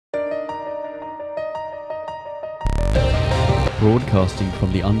broadcasting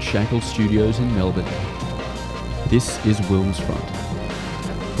from the Unshackled Studios in Melbourne. This is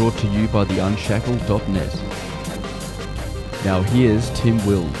WilmsFront, brought to you by the Unshackled.net. Now here's Tim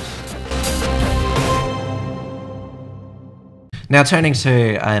Wilms. Now turning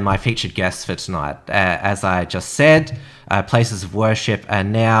to my featured guests for tonight, as I just said, places of worship are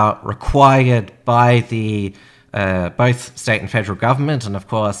now required by the both state and federal government, and of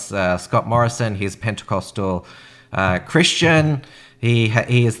course Scott Morrison, he's a Pentecostal Christian.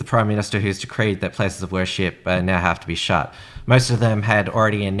 He is the Prime Minister who's decreed that places of worship now have to be shut. Most of them had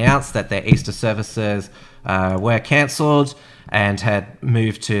already announced that their Easter services were cancelled and had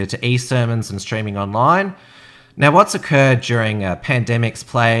moved to e-sermons and streaming online. Now, what's occurred during pandemics,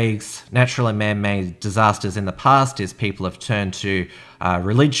 plagues, natural and man-made disasters in the past is people have turned to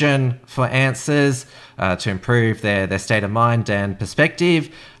religion for answers to improve their state of mind and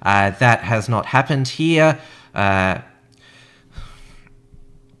perspective. That has not happened here. Our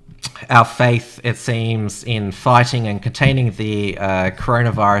faith, it seems, in fighting and containing the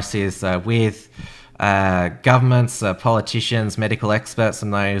coronavirus is with governments, politicians, medical experts,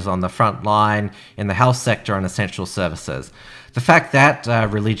 and those on the front line in the health sector and essential services. The fact that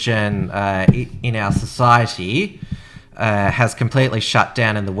religion in our society has completely shut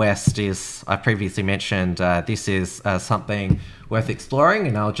down in the West is, I previously mentioned, this is something worth exploring,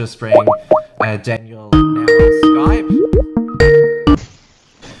 and I'll just bring Daniel now on Skype.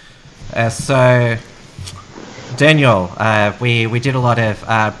 So, Daniel, we did a lot of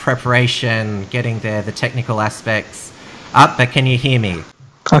preparation, getting the technical aspects up, but can you hear me?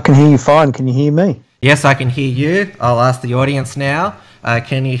 I can hear you fine. Can you hear me? Yes, I can hear you. I'll ask the audience now.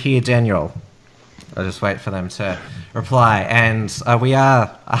 Can you hear Daniel? I'll just wait for them to reply. And we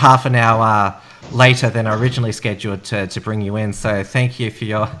are a half an hour later than originally scheduled to bring you in, so thank you for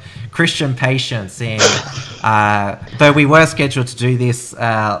your Christian patience in though we were scheduled to do this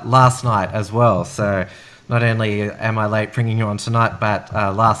last night as well, so not only am I late bringing you on tonight, but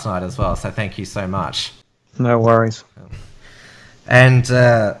last night as well, so thank you so much. No worries. And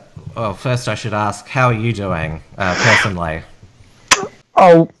well, first I should ask, how are you doing personally?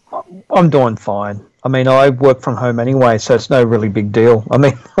 Oh, I'm doing fine. I mean, I work from home anyway, so it's no really big deal. I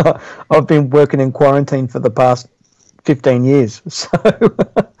mean, I've been working in quarantine for the past 15 years, so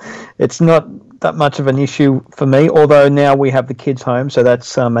it's not that much of an issue for me, although now we have the kids home, so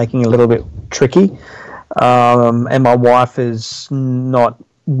that's making it a little bit tricky. And my wife is not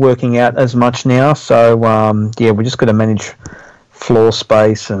working out as much now, so yeah, we just got to manage floor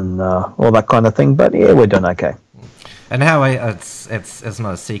space and all that kind of thing, but yeah, we're doing okay. And how it's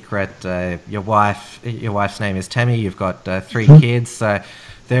not a secret. Your wife's name is Tammy. You've got 3 kids, so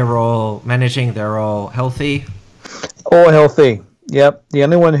they're all managing. They're all healthy. All healthy. Yep. The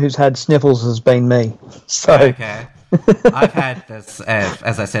only one who's had sniffles has been me. So. Okay. I've had this,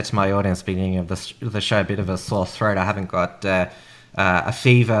 as I said to my audience beginning of the show, a bit of a sore throat. I haven't got a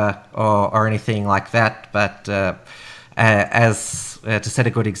fever or anything like that, but to set a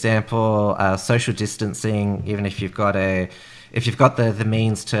good example, social distancing. Even if you've got the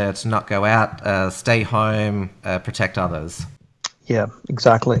means to not go out, stay home, protect others. Yeah,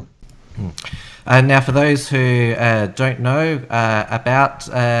 exactly. Now, for those who don't know about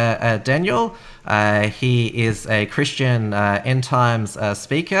Daniel, he is a Christian end times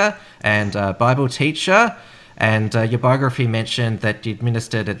speaker and Bible teacher. And your biography mentioned that you'd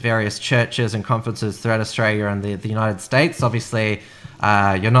ministered at various churches and conferences throughout Australia and the United States. Obviously,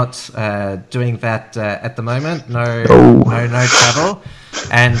 you're not doing that at the moment. No travel.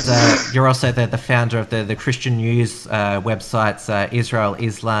 And you're also the founder of the Christian news websites Israel,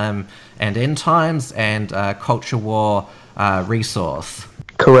 Islam, and End Times, and Culture War Resource.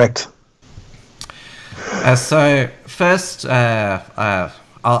 Correct. So first,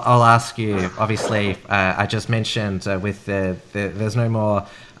 I'll ask you, obviously, I just mentioned with there's no more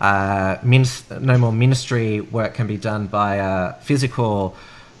ministry work can be done by physical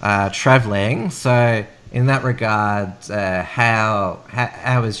traveling. So in that regard, how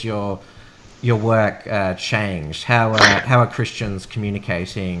has your work changed? How are Christians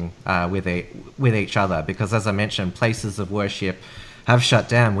communicating with each other? Because as I mentioned, places of worship have shut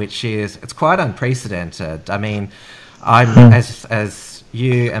down, it's quite unprecedented. I mean, as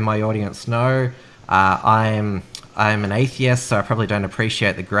you and my audience know, I'm an atheist, so I probably don't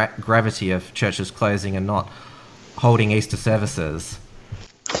appreciate the gravity of churches closing and not holding Easter services.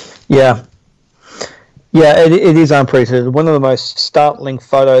 Yeah, it is unprecedented. One of the most startling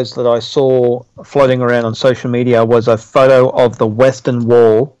photos that I saw floating around on social media was a photo of the Western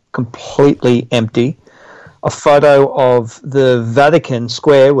Wall completely empty, a photo of the Vatican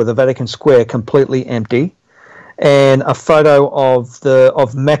Square, with the Vatican Square completely empty, and a photo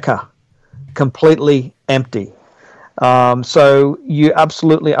of Mecca completely empty. So you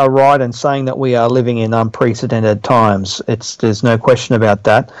absolutely are right in saying that we are living in unprecedented times. There's no question about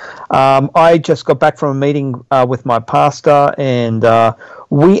that. I just got back from a meeting with my pastor, and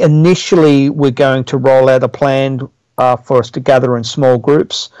we initially were going to roll out a plan for us to gather in small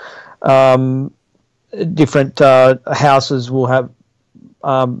groups. Different houses will have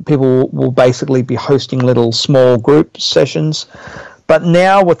people will basically be hosting little small group sessions. But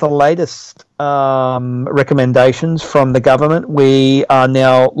now with the latest recommendations from the government, we are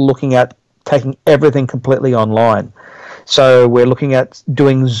now looking at taking everything completely online. So we're looking at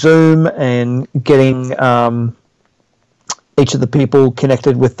doing Zoom and getting each of the people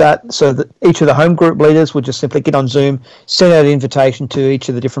connected with that, so that each of the home group leaders will just simply get on Zoom, send out an invitation to each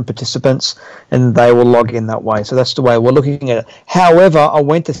of the different participants, and they will log in that way. So that's the way we're looking at it. However, I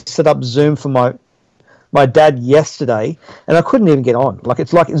went to set up Zoom for my dad yesterday, and I couldn't even get on.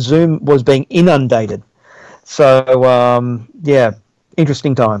 It's like Zoom was being inundated. So, yeah,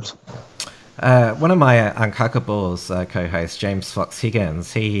 interesting times. One of my Uncackables co-hosts, James Fox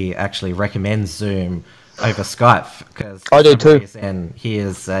Higgins, he actually recommends Zoom over Skype because I do too. And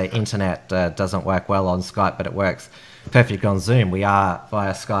his internet doesn't work well on Skype, but it works perfect on Zoom. We are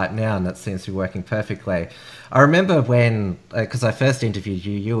via Skype now, and that seems to be working perfectly. I remember when, because I first interviewed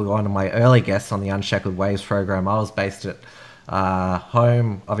you, you were one of my early guests on the Unshackled Waves program. I was based at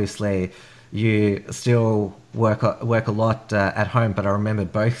home. Obviously, you still work a lot at home, but I remember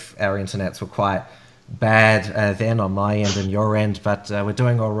both our internets were quite bad then on my end and your end, but we're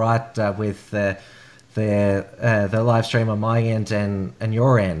doing all right with the live stream on my end and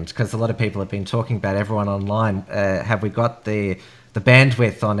your end, because a lot of people have been talking about everyone online. Have we got the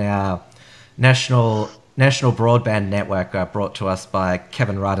bandwidth on our national broadband network brought to us by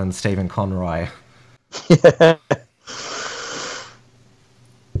Kevin Rudd and Stephen Conroy? Yeah.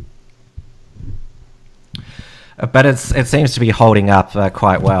 But it seems to be holding up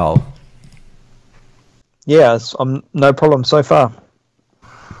quite well. Yes, no problem so far.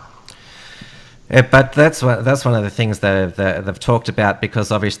 But that's one of the things that they've talked about, because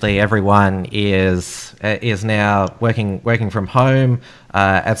obviously everyone is now working from home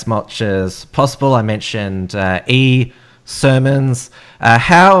as much as possible. I mentioned e-sermons.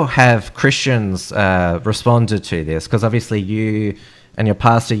 How have Christians responded to this? Because obviously you and your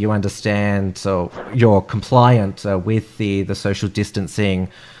pastor, you understand, so you're compliant with the social distancing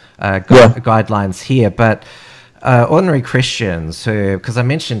guidelines here, but ordinary Christians who, because I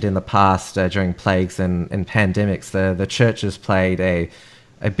mentioned in the past during plagues and pandemics, the church has played a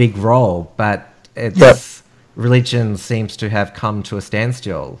big role, but religion seems to have come to a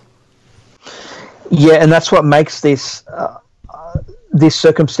standstill. Yeah, and that's what makes these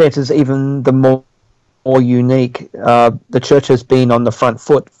circumstances even the more unique. The church has been on the front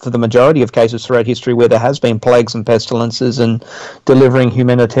foot for the majority of cases throughout history where there has been plagues and pestilences and delivering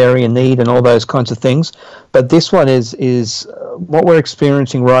humanitarian need and all those kinds of things. But this one is what we're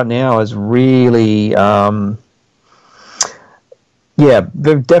experiencing right now is really,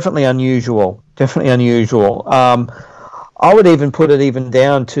 definitely unusual. Definitely unusual. I would even put it even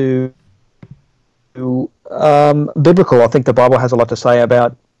down to biblical. I think the Bible has a lot to say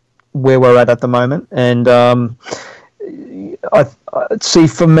about where we're at the moment, and I see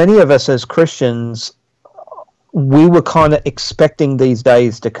for many of us as Christians, we were kind of expecting these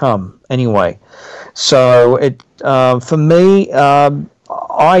days to come anyway. So for me,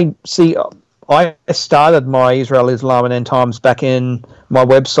 I started my Israel, Islam and End Times back in my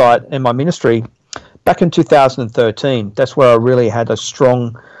website and my ministry back in 2013. That's where I really had a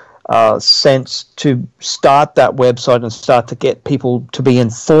strong sense to start that website and start to get people to be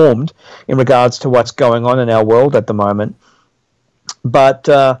informed in regards to what's going on in our world at the moment. But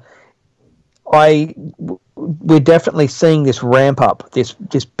we're definitely seeing this ramp up, this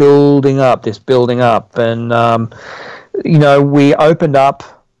building up, and we opened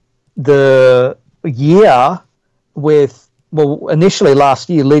up the year with, initially last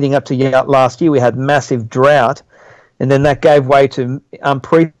year, leading up to last year, we had massive drought, and then that gave way to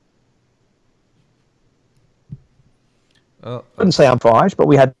I wouldn't say fires, but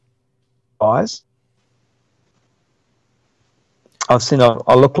we had fires. I've seen.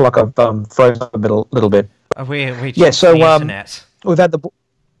 I look like I've frozen a little bit. So the internet.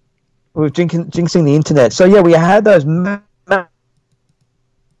 We're jinxing the internet. So we had those massive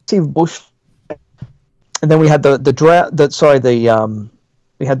bush, and then we had the drought.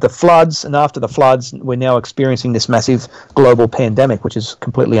 We had the floods, and after the floods, we're now experiencing this massive global pandemic, which is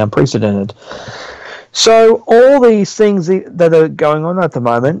completely unprecedented. So all these things that are going on at the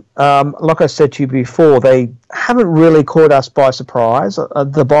moment, like I said to you before, they haven't really caught us by surprise.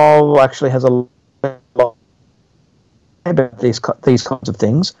 The Bible actually has a lot about these kinds of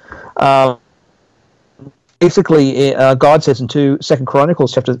things. Basically, God says in 2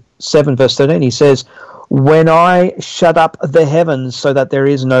 Chronicles chapter 7 verse 13, he says, "When I shut up the heavens so that there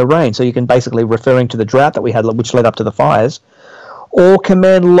is no rain," so you can basically referring to the drought that we had, which led up to the fires, "or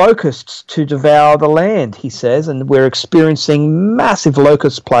command locusts to devour the land," he says, and we're experiencing massive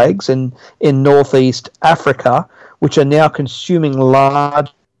locust plagues in northeast Africa, which are now consuming large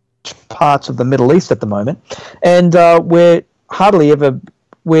parts of the Middle East at the moment, and we're hardly ever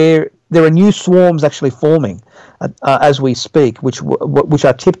there are new swarms actually forming as we speak, which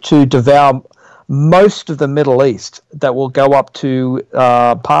are tipped to devour most of the Middle East that will go up to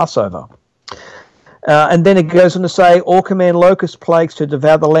Passover. And then it goes on to say, "Or command locust plagues to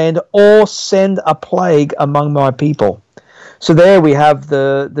devour the land, or send a plague among my people." So there we have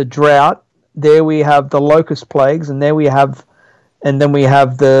the drought, there we have the locust plagues, and then we have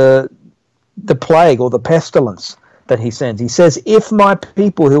the plague or the pestilence that he sends. He says, "If my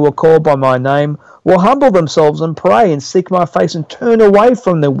people who are called by my name will humble themselves and pray and seek my face and turn away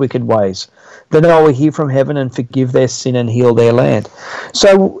from their wicked ways, then I will hear from heaven and forgive their sin and heal their land."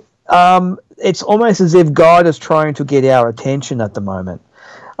 So it's almost as if God is trying to get our attention at the moment.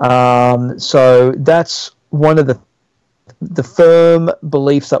 So that's one of the firm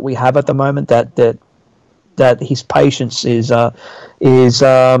beliefs that we have at the moment, that his patience is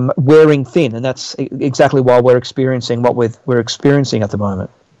wearing thin, and that's exactly why we're experiencing what we're experiencing at the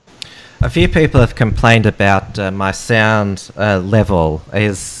moment. A few people have complained about my sound level.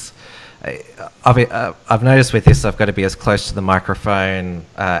 I've noticed with this I've got to be as close to the microphone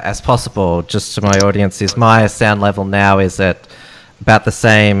as possible. Just to my audience, is my sound level now, is it about the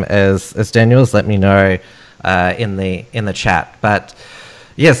same as Daniel's? Let me know in the chat. But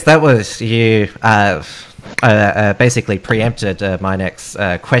yes, that was you basically preempted my next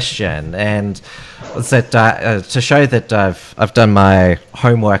question, and was that to show that I've done my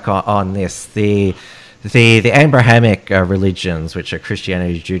homework on this. The Abrahamic religions, which are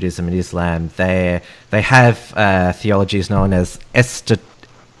Christianity, Judaism, and Islam, they have theologies known as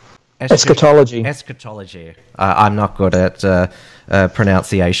eschatology. Eschatology. I'm not good at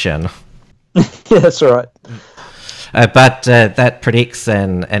pronunciation. Yeah, that's all right. But that predicts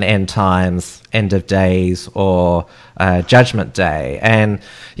an end times, end of days, or judgment day. And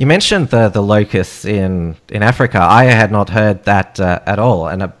you mentioned the locusts in Africa. I had not heard that at all.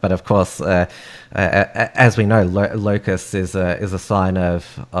 But of course, as we know, locusts is a sign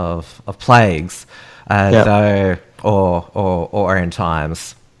of plagues, though, or end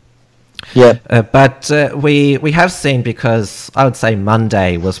times. Yeah. But we have seen, because I would say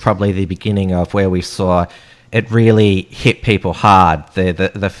Monday was probably the beginning of where we saw it really hit people hard.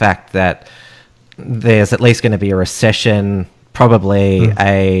 The fact that there's at least going to be a recession, probably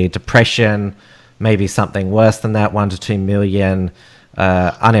a depression, maybe something worse than that, 1 to 2 million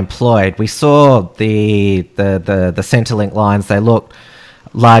unemployed. We saw the Centrelink lines. They looked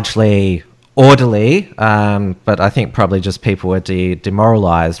largely orderly, but I think probably just people were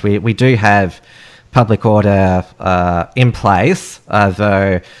demoralised. We do have public order in place,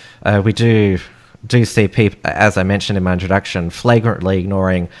 though we do see people, as I mentioned in my introduction, flagrantly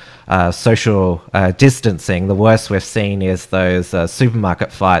ignoring social distancing. The worst we've seen is those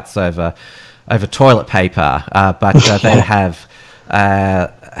supermarket fights over toilet paper, but they have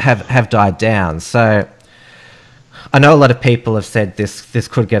died down. So I know a lot of people have said this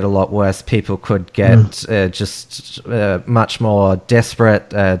could get a lot worse. People could get just much more desperate,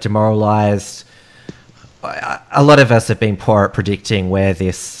 demoralised. A lot of us have been poor at predicting where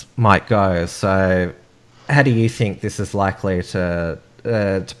this might go. So how do you think this is likely to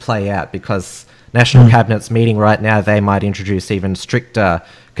play out? Because National Cabinet's meeting right now, they might introduce even stricter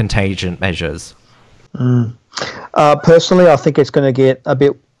contagion measures. Personally, I think it's going to get a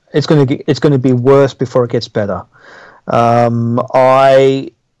bit. It's going to be worse before it gets better.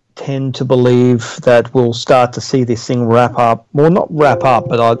 I tend to believe that we'll start to see this thing wrap up. Well, not wrap up,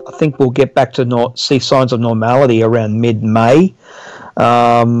 but I think we'll get back to see signs of normality around mid-May.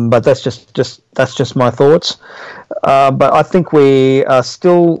 But that's just my thoughts. But I think we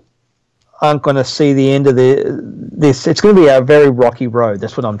still aren't going to see the end of this. It's going to be a very rocky road.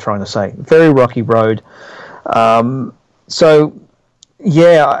 That's what I'm trying to say. Very rocky road. So,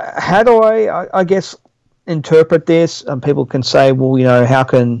 yeah, how do I guess, interpret this? People can say, well, you know, how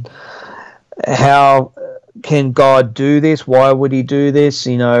can God do this? Why would he do this?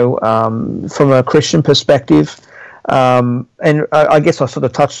 You know, from a Christian perspective. And I guess I sort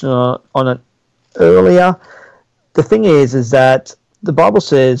of touched on it earlier, the thing is that the Bible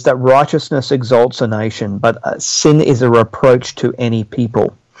says that righteousness exalts a nation, but sin is a reproach to any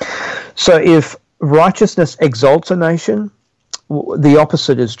people. So if righteousness exalts a nation, the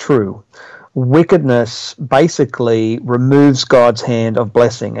opposite is true. Wickedness basically removes God's hand of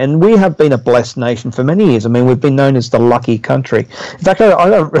blessing. And we have been a blessed nation for many years. I mean, we've been known as the lucky country. In fact, I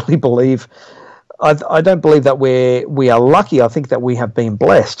don't really believe... I don't believe that we are lucky. I think that we have been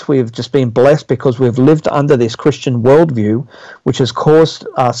blessed. We've just been blessed because we've lived under this Christian worldview, which has caused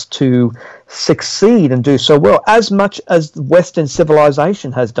us to succeed and do so well, as much as Western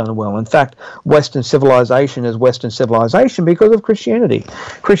civilization has done well. In fact, Western civilization is Western civilization because of Christianity.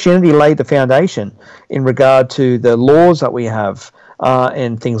 Christianity laid the foundation in regard to the laws that we have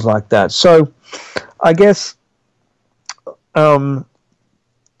and things like that. So I guess,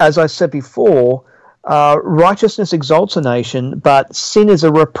 as I said before, righteousness exalts a nation, but sin is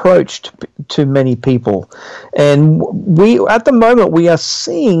a reproach to many people. And at the moment, we are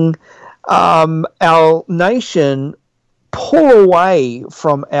seeing our nation pull away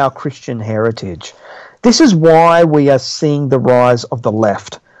from our Christian heritage. This is why we are seeing the rise of the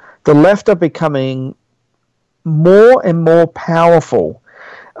left. The left are becoming more and more powerful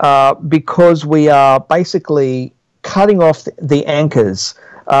because we are basically cutting off the anchors,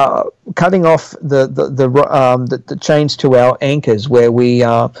 cutting off the chains to our anchors, where we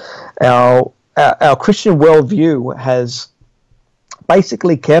our Christian worldview has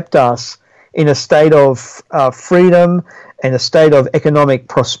basically kept us in a state of freedom and a state of economic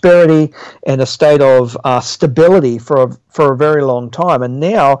prosperity and a state of stability for a very long time. And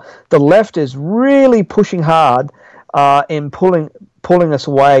now the left is really pushing hard and pulling us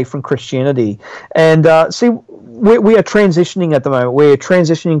away from Christianity. And we are transitioning at the moment. We're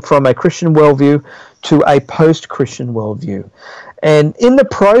transitioning from a Christian worldview to a post-Christian worldview. And in the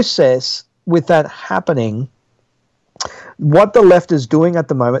process, with that happening, what the left is doing at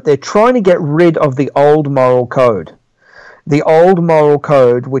the moment, they're trying to get rid of the old moral code. The old moral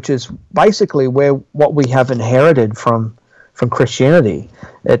code, which is basically what we have inherited from Christianity.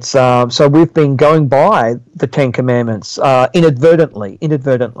 It's so we've been going by the Ten Commandments inadvertently,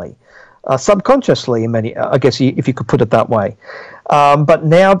 subconsciously, in many, I guess, if you could put it that way. But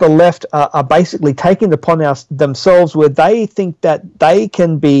now the left are basically taking it upon themselves, where they think that they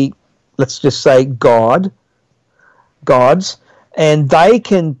can be, let's just say, gods, and they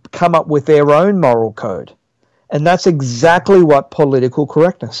can come up with their own moral code. And that's exactly what political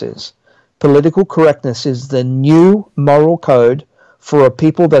correctness is. Political correctness is the new moral code for a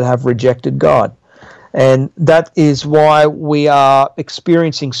people that have rejected God. And that is why we are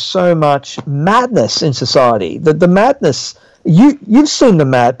experiencing so much madness in society. The madness, you've seen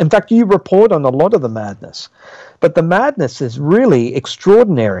the in fact, you report on a lot of the madness. But the madness is really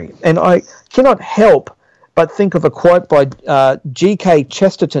extraordinary. And I cannot help but think of a quote by G.K.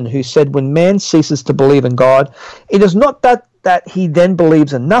 Chesterton, who said, when man ceases to believe in God, it is not that he then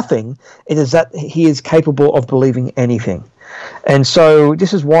believes in nothing, it is that he is capable of believing anything. And so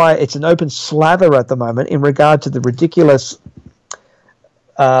this is why it's an open slather at the moment in regard to the ridiculous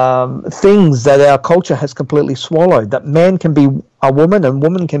things that our culture has completely swallowed, that man can be a woman and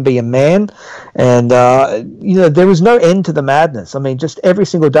woman can be a man. And, there is no end to the madness. I mean, just every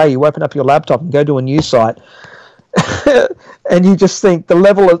single day you open up your laptop and go to a news site and you just think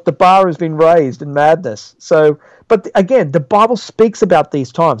the bar has been raised in madness. So, but again, the Bible speaks about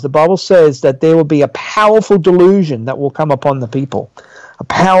these times. The Bible says that there will be a powerful delusion that will come upon the people, a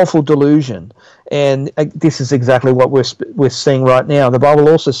powerful delusion. And this is exactly what we're seeing right now. The Bible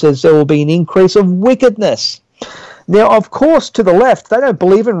also says there will be an increase of wickedness. Now, of course, to the left, they don't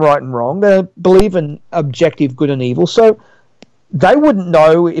believe in right and wrong. They don't believe in objective good and evil. So they wouldn't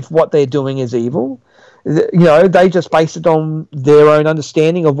know if what they're doing is evil. They just base it on their own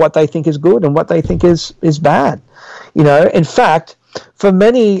understanding of what they think is good and what they think is bad. In fact, for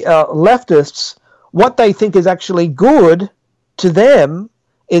many leftists, what they think is actually good to them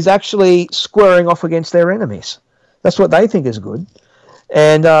is actually squaring off against their enemies. That's what they think is good.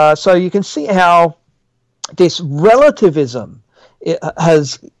 And so you can see how this relativism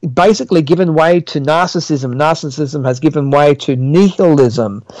has basically given way to narcissism. Narcissism has given way to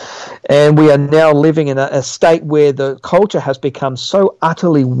nihilism. And we are now living in a state where the culture has become so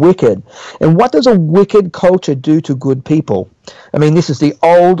utterly wicked. And what does a wicked culture do to good people? I mean, this is the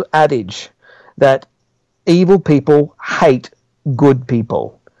old adage that evil people hate good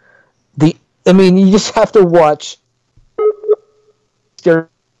people. You just have to watch stereotypical.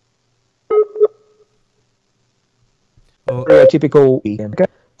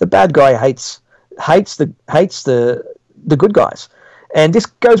 The bad guy hates the good guys, and this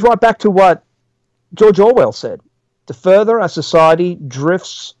goes right back to what George Orwell said, the further a society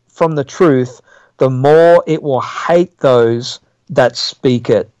drifts from the truth, the more it will hate those that speak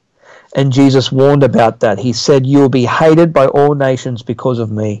it. And Jesus warned about that. He said, you'll be hated by all nations because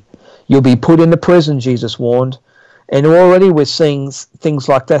of me. You'll be put into prison, Jesus warned. And already we're seeing things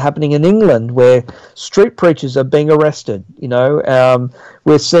like that happening in England, where street preachers are being arrested.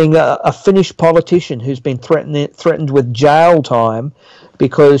 We're seeing a Finnish politician who's been threatened with jail time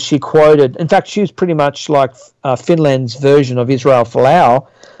because she quoted. In fact, she's pretty much like Finland's version of Israel Folau,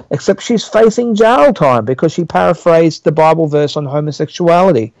 except she's facing jail time because she paraphrased the Bible verse on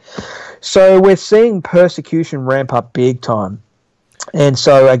homosexuality. So we're seeing persecution ramp up big time. And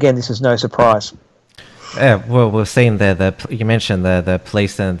so, again, this is no surprise. Yeah, well, we've seen you mentioned the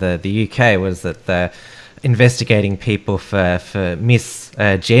police in the UK was that they're investigating people for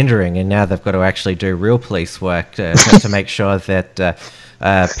misgendering, and now they've got to actually do real police work to make sure that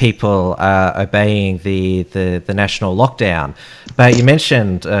people are obeying the national lockdown. But you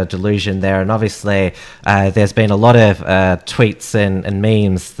mentioned delusion there, and obviously there's been a lot of tweets and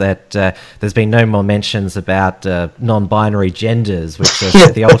memes that there's been no more mentions about non-binary genders, which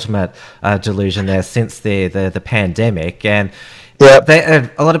is the ultimate delusion there since the pandemic. And a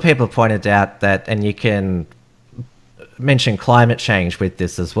lot of people pointed out that, and you can mention climate change with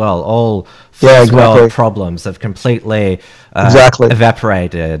this as well. All first world problems have completely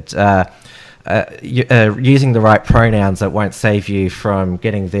evaporated. Using the right pronouns that won't save you from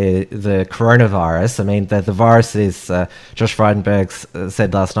getting the coronavirus. I mean, the virus is, Josh Frydenberg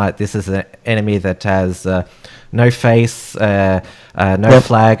said last night, this is an enemy that has no face, no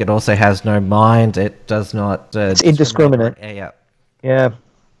flag. It also has no mind. It does not... it's indiscriminate. Yeah.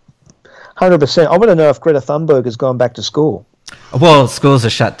 100%. I want to know if Greta Thunberg has gone back to school. Well, schools are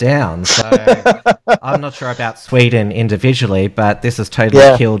shut down, so I'm not sure about Sweden individually, but this has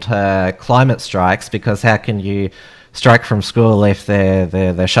totally killed her climate strikes, because how can you strike from school if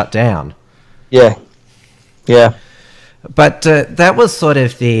they're shut down? Yeah. But that was sort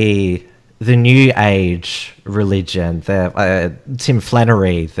of the new age religion. Tim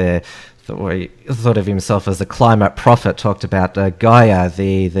Flannery, thought of himself as a climate prophet, talked about Gaia,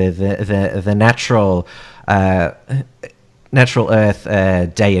 the natural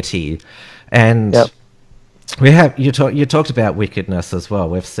earth deity. And we have you talked about wickedness as well.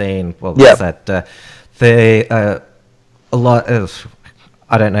 We've seen a lot of,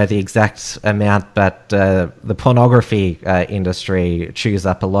 I don't know the exact amount, but the pornography industry chews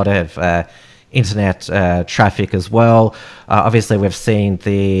up a lot of internet traffic as well. Obviously, we've seen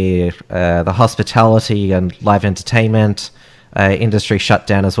the hospitality and live entertainment industry shut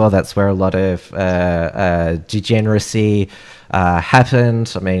down as well. That's where a lot of degeneracy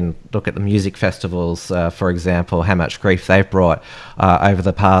happened. I mean, look at the music festivals, for example, how much grief they've brought over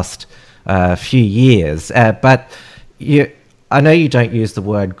the past few years. But I know you don't use the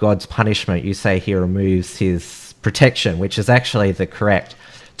word God's punishment. You say he removes his protection, which is actually the correct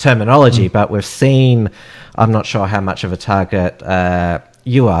terminology. But we've seen, I'm not sure how much of a target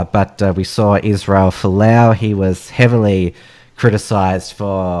you are, but we saw Israel Folau. He was heavily criticized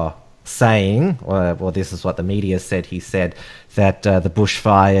for saying, well, this is what the media said. He said that the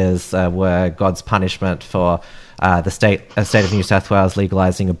bushfires were God's punishment for the state of New South Wales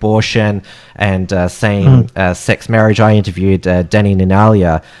legalizing abortion and same-sex marriage. I interviewed Danny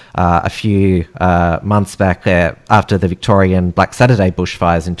Ninalia a few months back after the Victorian Black Saturday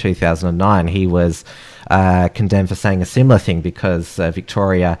bushfires in 2009. He was condemned for saying a similar thing because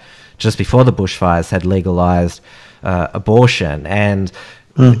Victoria, just before the bushfires, had legalized abortion. And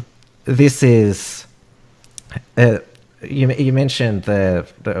this is... You mentioned we're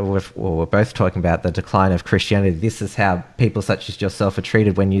both talking about the decline of Christianity. This is how people such as yourself are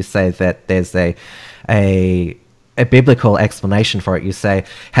treated when you say that there's a biblical explanation for it. You say,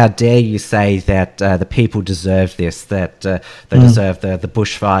 how dare you say that the people deserve this, that they deserve the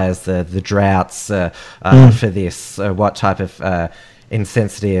bushfires, the droughts for this. What type of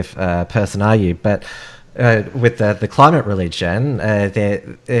insensitive person are you? But with the climate religion,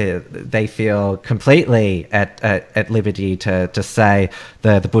 they feel completely at liberty to say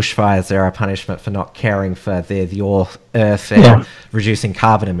the bushfires are a punishment for not caring for the earth and reducing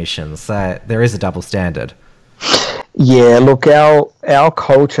carbon emissions. So there is a double standard. Yeah, look, our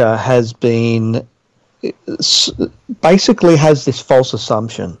culture has been basically has this false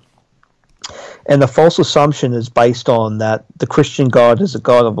assumption. And the false assumption is based on that the Christian God is a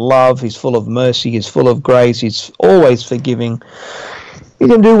God of love. He's full of mercy. He's full of grace. He's always forgiving. You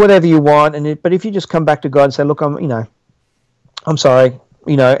can do whatever you want, but if you just come back to God and say, "Look, I'm sorry.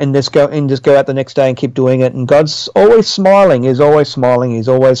 and just go out the next day and keep doing it. And God's always smiling. He's always smiling. He's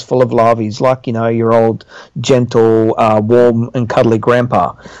always full of love. He's like, your old gentle, warm and cuddly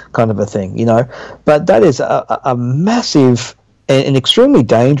grandpa kind of a thing, But that is a massive and extremely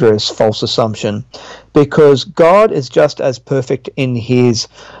dangerous false assumption, because God is just as perfect in his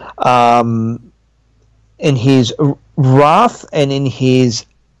wrath and in his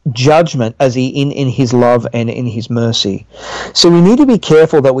judgment as he in his love and in his mercy. So we need to be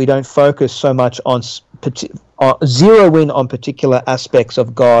careful that we don't focus so much on zero in on particular aspects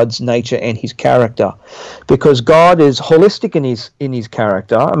of God's nature and his character, because God is holistic in his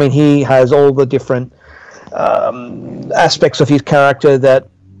character. I mean, he has all the different aspects of his character that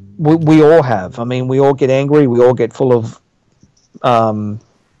we all have. I mean, we all get angry, we all get full of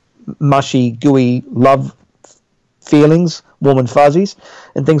mushy, gooey love feelings, warm and fuzzies,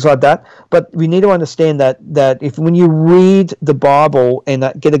 and things like that. But we need to understand that when you read the Bible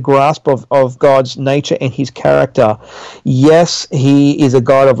and get a grasp of God's nature and his character, yes, he is a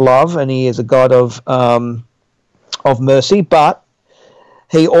God of love and he is a God of mercy, but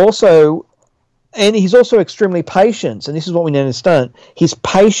he's also extremely patient. And this is what we need to understand. His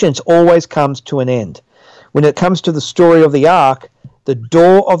patience always comes to an end. When it comes to the story of the ark, the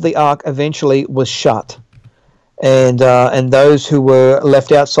door of the ark eventually was shut. And those who were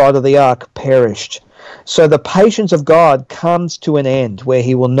left outside of the ark perished. So the patience of God comes to an end, where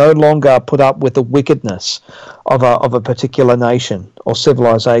he will no longer put up with the wickedness of a particular nation or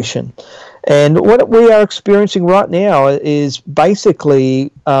civilization. And what we are experiencing right now is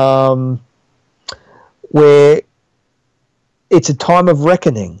basically where it's a time of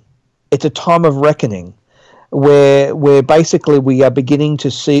reckoning. It's a time of reckoning where basically we are beginning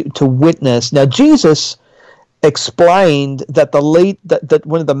to witness. Now, Jesus explained that that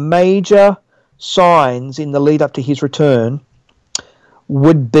one of the major signs in the lead up to his return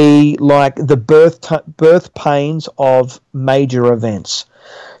would be like the birth pains of major events.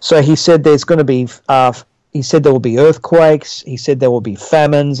 So he said there's going to be he said there will be earthquakes. He said there will be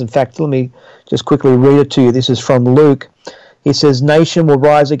famines. In fact, let me just quickly read it to you. This is from Luke. He says, nation will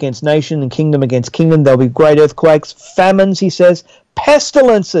rise against nation and kingdom against kingdom. There'll be great earthquakes, famines, he says,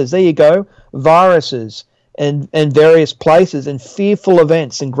 pestilences, there you go, viruses, and various places, and fearful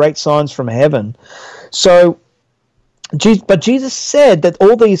events and great signs from heaven. So, but Jesus said that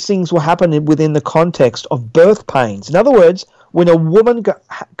all these things will happen within the context of birth pains. In other words, when a woman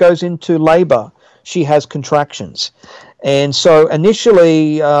goes into labor, she has contractions. And so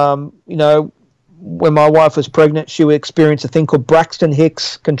initially, when my wife was pregnant, she would experience a thing called Braxton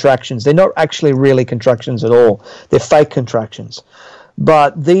Hicks contractions. They're not actually really contractions at all. They're fake contractions.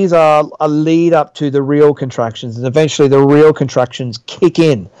 But these are a lead up to the real contractions. And eventually the real contractions kick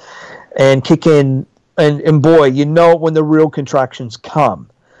in. And boy, you know it when the real contractions come.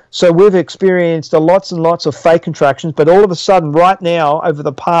 So we've experienced lots and lots of fake contractions, but all of a sudden, right now, over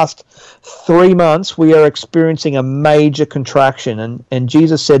the past 3 months, we are experiencing a major contraction. And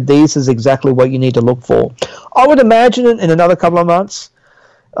Jesus said this is exactly what you need to look for. I would imagine in another couple of months,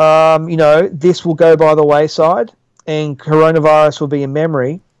 this will go by the wayside and coronavirus will be a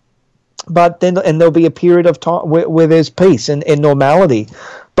memory. But then, and there'll be a period of time where there's peace and normality.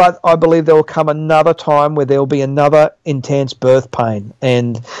 But I believe there will come another time where there will be another intense birth pain.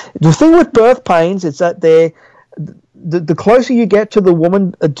 And the thing with birth pains is that the closer you get to the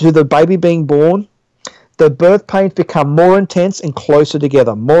woman, to the baby being born, the birth pains become more intense and closer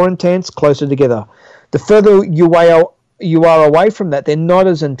together. More intense, closer together. The further you are away from that, they're not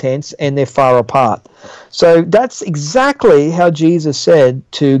as intense and they're far apart. So that's exactly how Jesus said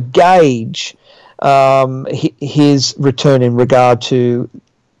to gauge his return in regard to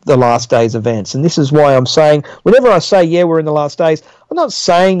the last days events. And this is why I'm saying, whenever I say, yeah, we're in the last days, I'm not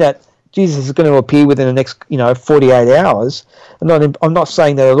saying that Jesus is going to appear within the next 48 hours. I'm not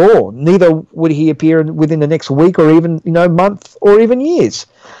saying that at all. Neither would he appear within the next week or even month or even years.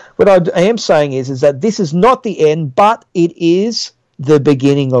 What I am saying is that this is not the end, but it is the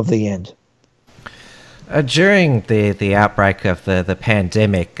beginning of the end. During the outbreak of the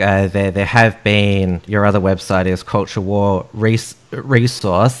pandemic, there have been, your other website is Culture War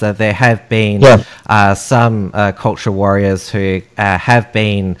Resource, there have been some culture warriors who have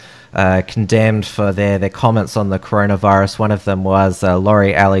been condemned for their comments on the coronavirus. One of them was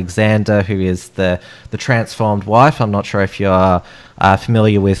Laurie Alexander, who is the transformed wife. I'm not sure if you're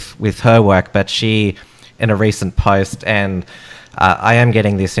familiar with her work, but she, in a recent post, and I am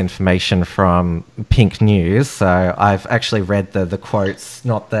getting this information from Pink News, so I've actually read the quotes,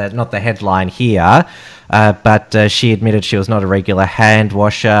 not the headline here. But she admitted she was not a regular hand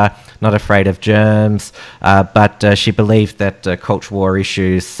washer, not afraid of germs, but she believed that culture war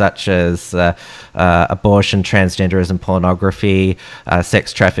issues such as abortion, transgenderism, pornography,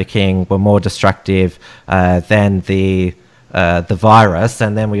 sex trafficking were more destructive than the virus.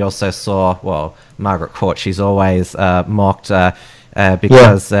 And then we also saw, well, Margaret Court, she's always mocked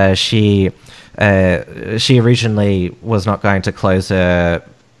because she originally was not going to close her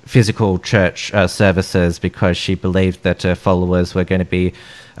physical church services because she believed that her followers were going to be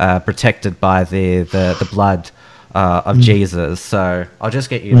protected by the blood of Jesus. So I'll just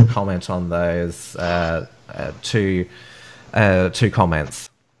get you to comment on those two comments.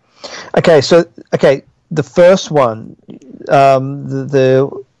 Okay, the first one,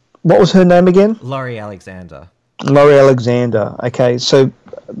 what was her name again? Laurie Alexander. Laurie Alexander. Okay, so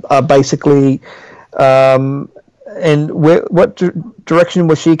basically, and what direction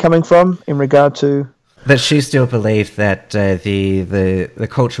was she coming from in regard to? That she still believed that the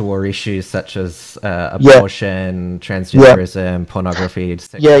culture war issues such as abortion, transgenderism, pornography,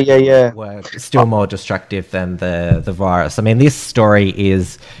 were still more destructive than the virus. I mean, this story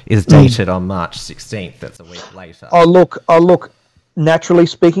is dated on March 16th. That's a week later. Oh look. Naturally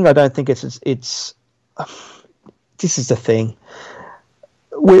speaking, I don't think it's. This is the thing.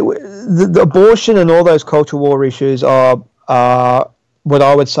 The abortion and all those culture war issues are what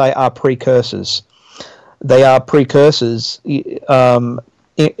I would say are precursors. They are precursors to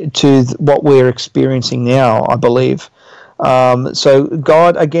what we're experiencing now, I believe. So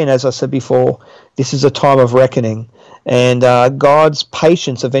God, again, as I said before, this is a time of reckoning, and God's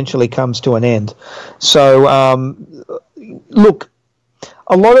patience eventually comes to an end. So, look,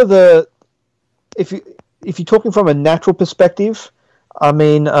 a lot of if you're talking from a natural perspective, I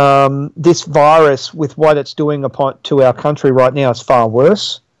mean, this virus, with what it's doing to our country right now, is far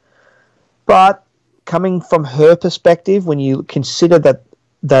worse. But coming from her perspective, when you consider that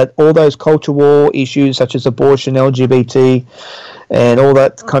all those culture war issues such as abortion, LGBT, and all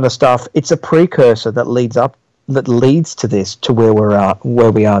that kind of stuff, it's a precursor that leads to this, to where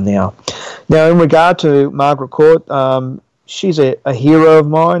we are now. Now, in regard to Margaret Court, she's a hero of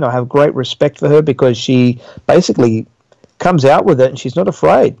mine. I have great respect for her because she basically comes out with it and she's not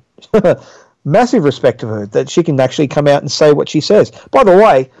afraid. Massive respect to her that she can actually come out and say what she says. By the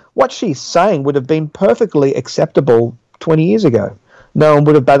way, what she's saying would have been perfectly acceptable 20 years ago. No one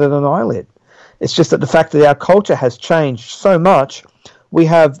would have batted an eyelid. It's just that the fact that our culture has changed so much, we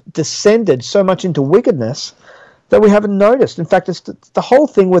have descended so much into wickedness that we haven't noticed. In fact, it's the whole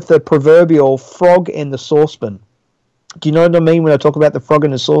thing with the proverbial frog in the saucepan. Do you know what I mean when I talk about the frog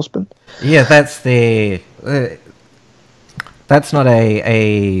in the saucepan? Yeah, that's not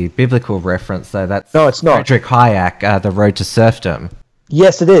a biblical reference, though. No, it's not. Friedrich Hayek, The Road to Serfdom.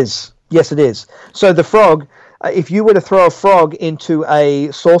 Yes, it is. Yes, it is. So the frog, if you were to throw a frog into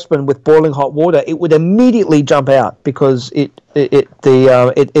a saucepan with boiling hot water, it would immediately jump out because it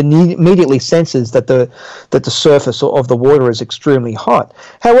immediately senses that the surface of the water is extremely hot.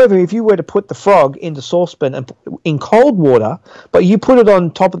 However, if you were to put the frog in the saucepan in cold water, but you put it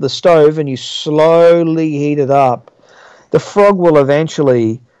on top of the stove and you slowly heat it up, the frog will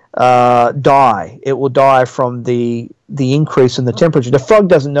eventually die. It will die from the increase in the temperature. The frog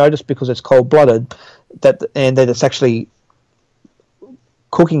doesn't notice because it's cold-blooded that it's actually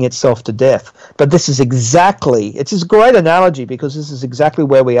cooking itself to death. But it's a great analogy because this is exactly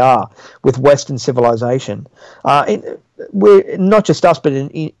where we are with Western civilization. We're not just us, but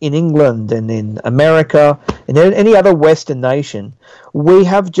in England and in America and in any other Western nation, we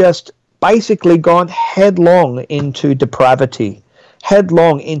have just basically gone headlong into depravity,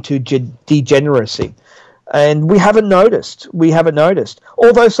 headlong into degeneracy. And we haven't noticed.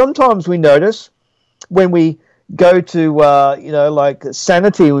 Although sometimes we notice when we go to, like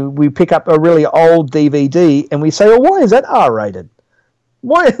Sanity, we pick up a really old DVD and we say, oh, why is that R-rated?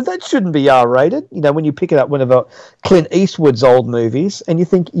 Why that shouldn't be R-rated? When you pick it up one of Clint Eastwood's old movies and you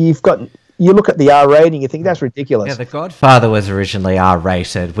think you look at the R rating, you think that's ridiculous. Yeah, The Godfather was originally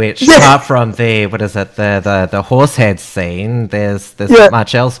R-rated, which apart from the horsehead scene, there's not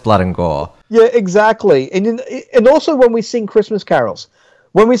much else blood and gore. Yeah, exactly. And also when we sing Christmas carols.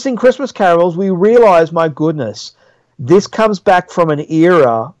 When we sing Christmas carols, we realize, my goodness, this comes back from an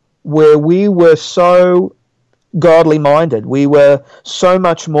era where we were so godly minded. We were so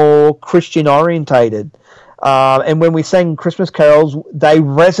much more Christian orientated. And when we sang Christmas carols, they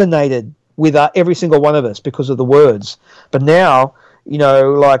resonated with every single one of us because of the words. But now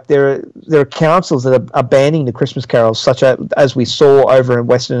like there are councils that are banning the Christmas carols, such as we saw over in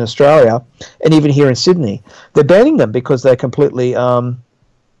Western Australia, and even here in Sydney. They're banning them because they're completely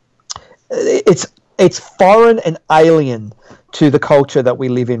it's foreign and alien to the culture that we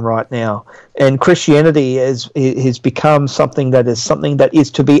live in right now. And Christianity has become something that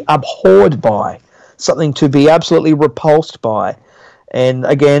is to be abhorred by, something to be absolutely repulsed by. And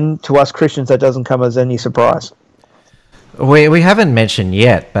again, to us Christians, that doesn't come as any surprise. We haven't mentioned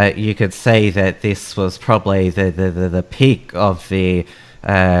yet, but you could say that this was probably the peak of the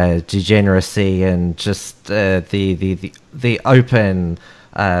degeneracy and just the open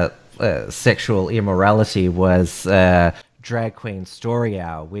sexual immorality was Drag Queen Story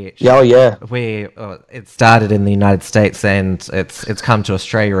Hour, which it started in the United States and it's come to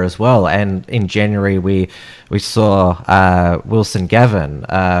Australia as well. And in January we saw Wilson Gavin,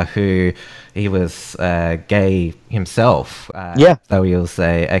 who he was gay himself, though he was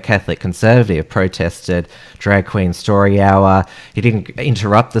a Catholic conservative, protested Drag Queen Story Hour. He didn't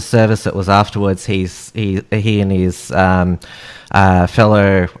interrupt the service. It was afterwards. He and his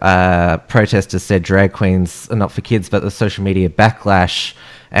fellow protesters said drag queens are not for kids, but the social media backlash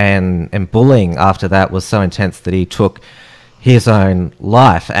and bullying after that was so intense that he took his own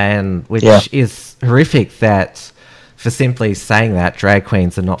life, and which is horrific that for simply saying that drag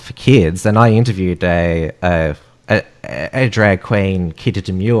queens are not for kids. And I interviewed a drag queen, Kita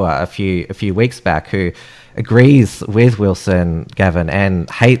Demure, a few weeks back, who agrees with Wilson Gavin and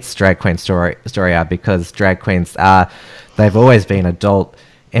hates Drag Queen Story Hour because drag queens they've always been adult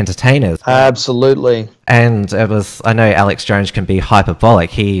entertainers. Absolutely. And I know Alex Jones can be hyperbolic.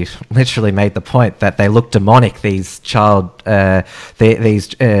 He literally made the point that they look demonic, these drag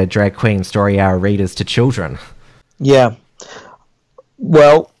queen story hour readers to children. Yeah.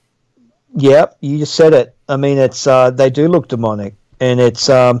 Well, yeah, you just said it. I mean, it's they do look demonic, and it's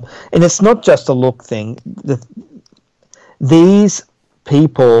not just a look thing. These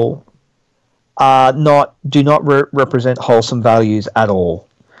people do not represent wholesome values at all.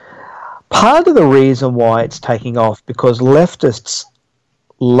 Part of the reason why it's taking off because leftists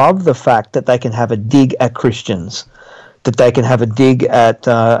love the fact that they can have a dig at Christians, that they can have a dig at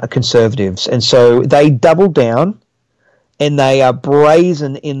conservatives, and so they double down. And they are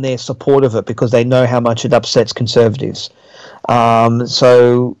brazen in their support of it because they know how much it upsets conservatives.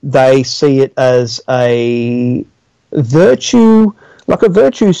 So they see it as a virtue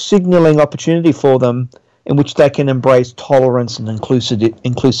signaling opportunity for them in which they can embrace tolerance and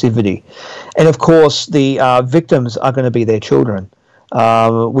inclusivity. And of course, the victims are going to be their children,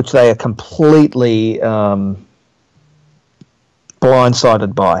 which they are completely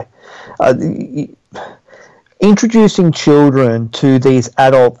blindsided by. Introducing children to these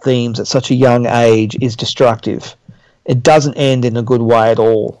adult themes at such a young age is destructive. It doesn't end in a good way at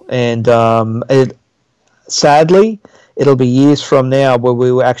all. And sadly, it'll be years from now where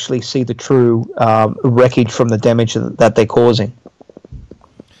we will actually see the true wreckage from the damage that they're causing.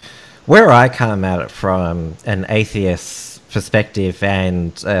 Where I come at it from an atheist perspective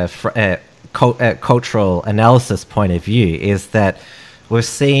and cultural analysis point of view is that we've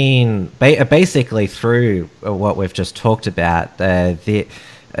seen basically through what we've just talked about, the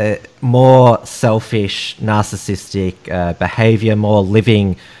more selfish, narcissistic behavior, more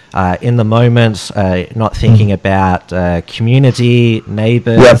living in the moment, not thinking about community,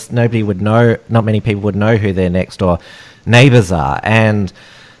 neighbors. Nobody would know, not many people would know who their next door neighbors are. And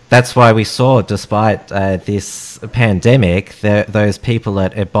that's why we saw, despite this pandemic, those people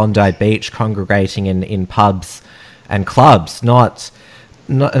at Bondi Beach congregating in pubs and clubs, not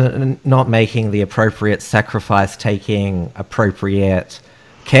making the appropriate sacrifice, taking appropriate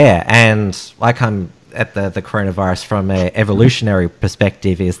care. And I come at the coronavirus from an evolutionary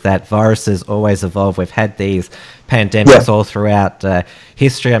perspective, is that viruses always evolve. We've had these pandemics all throughout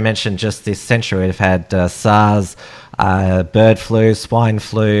history. I mentioned just this century we've had SARS, bird flu, swine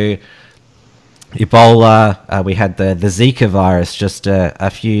flu, Ebola. We had the Zika virus just a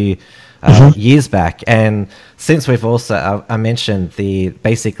few years back. And since we've also, I mentioned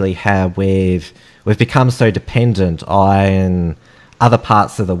basically how we've become so dependent on other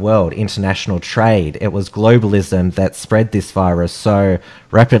parts of the world, international trade. It was globalism that spread this virus so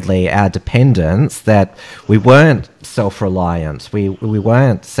rapidly, our dependence, that we weren't self-reliant. We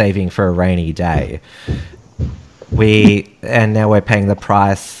weren't saving for a rainy day. And now we're paying the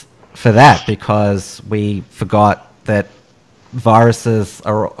price for that because we forgot that viruses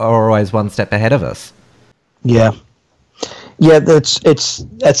are always one step ahead of us. Yeah, that's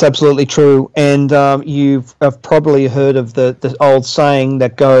absolutely true. And you've probably heard of the old saying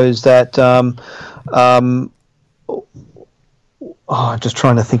that goes that I'm just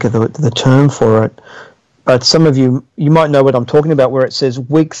trying to think of the term for it. But some of you might know what I'm talking about, where it says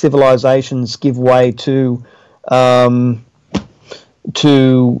weak civilizations give way to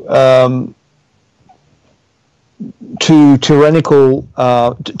tyrannical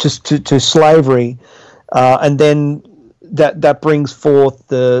to slavery, and then that brings forth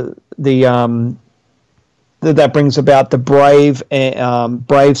that brings about the brave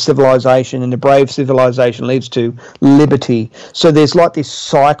civilization, and the brave civilization leads to liberty. So there's like this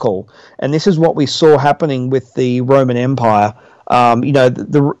cycle, and this is what we saw happening with the Roman Empire.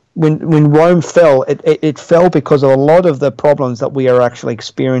 When Rome fell, it fell because of a lot of the problems that we are actually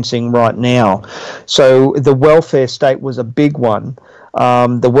experiencing right now. So the welfare state was a big one.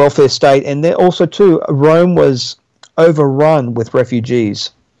 The welfare state, and then also too, Rome was overrun with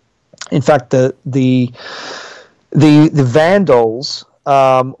refugees. In fact, the Vandals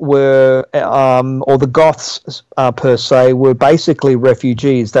were, or the Goths per se, were basically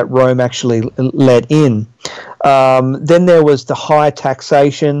refugees that Rome actually let in. Then there was the high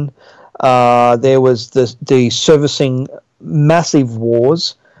taxation. There was the servicing massive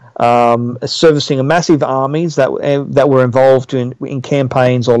wars, servicing massive armies that were involved in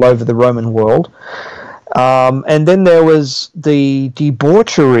campaigns all over the Roman world. And then there was the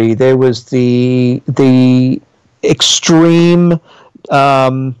debauchery. There was the extreme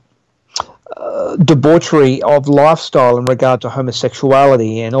debauchery of lifestyle in regard to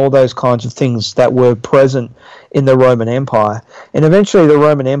homosexuality and all those kinds of things that were present in the Roman Empire. And eventually the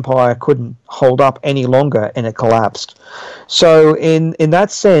Roman Empire couldn't hold up any longer, and it collapsed. So in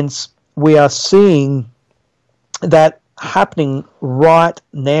that sense, we are seeing that happening right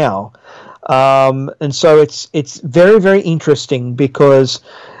now. And so it's very, very interesting, because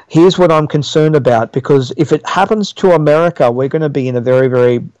here's what I'm concerned about, because if it happens to America, we're going to be in a very,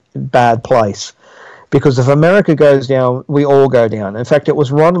 very bad place. Because if America goes down, we all go down. In fact, it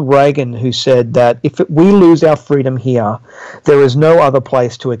was Ronald Reagan who said that if we lose our freedom here, there is no other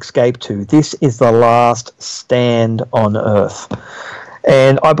place to escape to. This is the last stand on earth.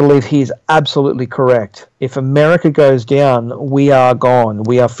 And I believe he's absolutely correct. If America goes down, we are gone.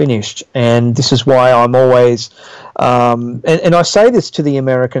 We are finished. And this is why I'm always, and I say this to the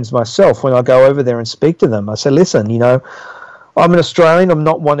Americans myself when I go over there and speak to them. I say, listen, I'm an Australian. I'm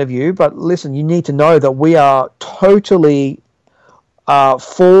not one of you. But listen, you need to know that we are totally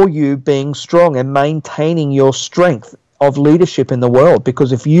for you being strong and maintaining your strength of leadership in the world.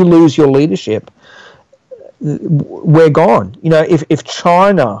 Because if you lose your leadership, we're gone. If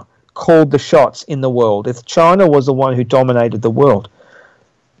China called the shots in the world, if China was the one who dominated the world,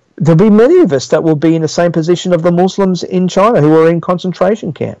 there'll be many of us that will be in the same position of the Muslims in China who are in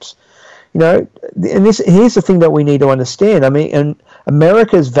concentration camps. And here's the thing that we need to understand. I mean, and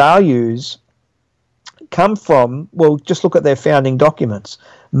America's values come from, well, just look at their founding documents.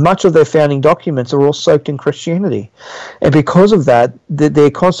 Much of their founding documents are all soaked in Christianity. And because of that,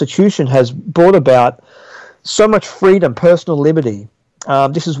 their constitution has brought about so much freedom, personal liberty.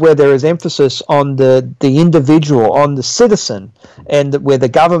 This is where there is emphasis on the individual, on the citizen, and where the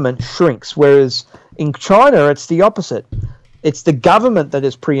government shrinks. Whereas in China, it's the opposite. It's the government that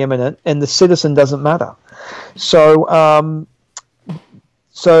is preeminent, and the citizen doesn't matter. So,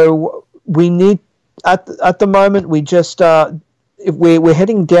 so we need at the moment we just we're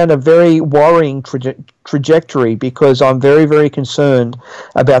heading down a very worrying trajectory, because I'm very, very concerned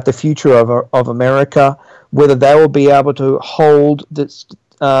about the future of America, whether they will be able to hold the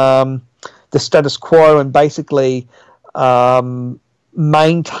status quo and basically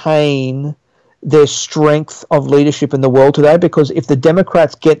maintain their strength of leadership in the world today. Because if the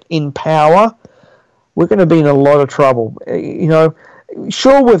Democrats get in power, we're going to be in a lot of trouble.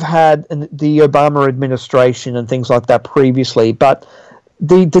 Sure, we've had the Obama administration and things like that previously, but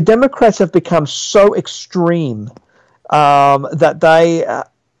the Democrats have become so extreme that they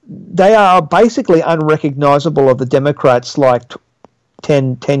are basically unrecognizable of the Democrats like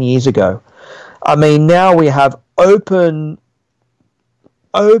 10 years ago. I mean, now we have openly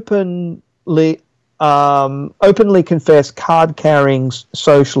confessed card-carrying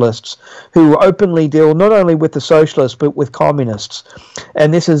socialists who openly deal not only with the socialists but with communists.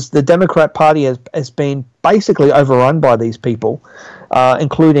 And the Democrat Party has been basically overrun by these people,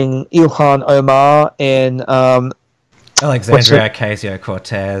 including Ilhan Omar and Alexandria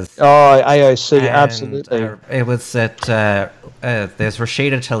Ocasio-Cortez. Oh, AOC, absolutely. It was that there's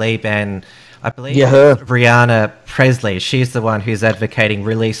Rashida Tlaib and I believe her. Brianna Presley. She's the one who's advocating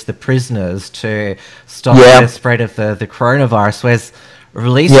release the prisoners to stop the spread of the coronavirus. Whereas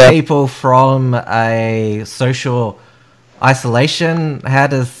release people from a social isolation, how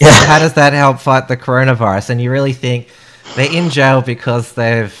does that help fight the coronavirus? And you really think they're in jail because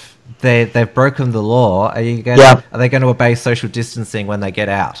they've broken the law. Are they going to obey social distancing when they get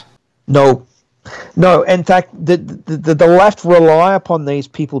out? No. No, in fact, the left rely upon these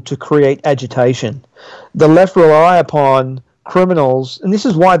people to create agitation. The left rely upon criminals, and this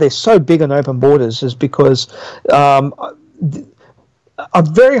is why they're so big on open borders, is because a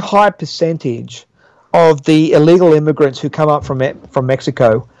very high percentage of the illegal immigrants who come up from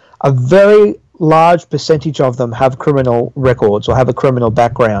Mexico, a very large percentage of them have criminal records or have a criminal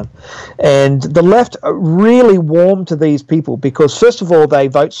background. And the left really warm to these people because, first of all, they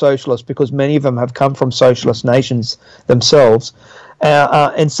vote socialist because many of them have come from socialist nations themselves.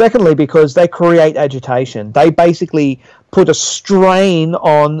 And secondly, because they create agitation. They basically put a strain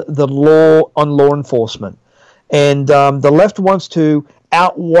on the law, on law enforcement. And the left wants to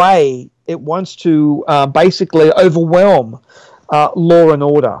outweigh, it wants to basically overwhelm law and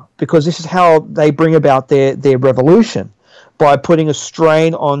order, because this is how they bring about their revolution, by putting a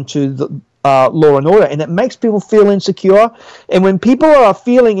strain onto the law and order, and it makes people feel insecure. And when people are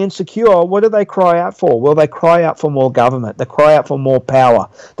feeling insecure, what do they cry out for? Well, they cry out for more government, they cry out for more power,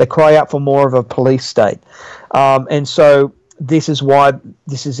 they cry out for more of a police state. And so this is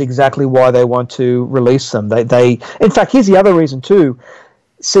exactly why they want to release them. They in fact, here's the other reason too.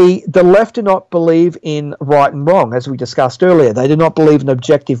 See, the left do not believe in right and wrong, as we discussed earlier. They do not believe in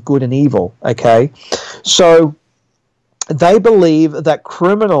objective good and evil, okay? So they believe that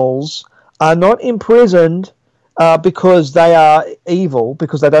criminals are not imprisoned because they are evil,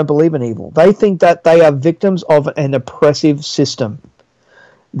 because they don't believe in evil. They think that they are victims of an oppressive system.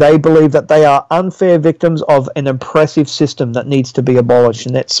 They believe that they are unfair victims of an oppressive system that needs to be abolished,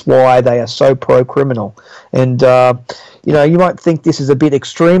 and that's why they are so pro-criminal. And you might think this is a bit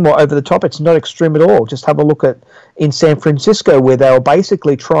extreme or over the top. It's not extreme at all. Just have a look at in San Francisco, where they were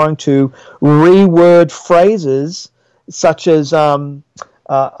basically trying to reword phrases such as, for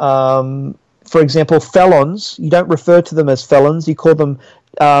example, felons. You don't refer to them as felons. You call them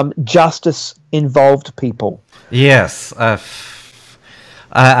justice-involved people. Yes,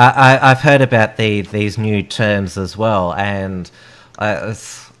 I've heard about these new terms as well, and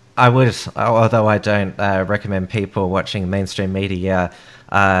I would, although I don't recommend people watching mainstream media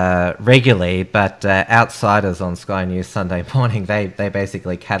regularly, but outsiders on Sky News Sunday morning, they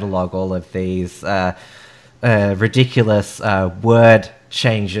basically catalogue all of these ridiculous word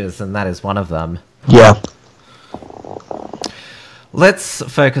changes, and that is one of them. Yeah. Let's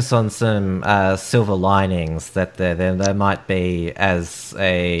focus on some silver linings that there might be as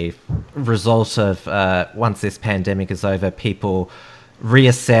a result of once this pandemic is over, people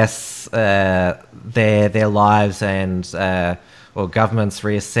reassess their lives, and or governments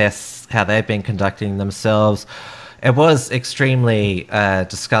reassess how they've been conducting themselves. It was extremely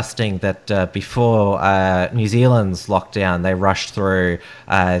disgusting that before New Zealand's lockdown, they rushed through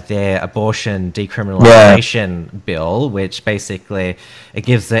their abortion decriminalisation bill, which basically it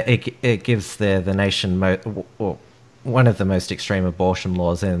gives the nation one of the most extreme abortion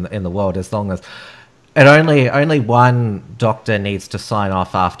laws in the world, as long as only one doctor needs to sign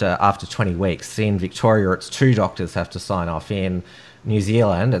off after 20 weeks. In Victoria, it's 2 doctors have to sign off. In New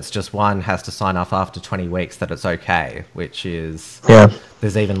Zealand, it's just one has to sign off after 20 weeks that it's okay, which is,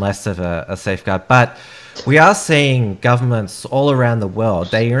 there's even less of a safeguard. But we are seeing governments all around the world,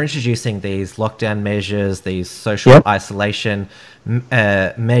 they are introducing these lockdown measures, these social isolation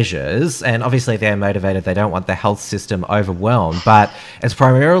measures, and obviously they're motivated, they don't want the health system overwhelmed, but it's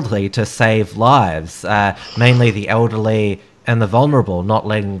primarily to save lives, mainly the elderly and the vulnerable, not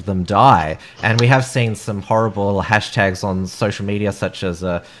letting them die. And we have seen some horrible hashtags on social media, such as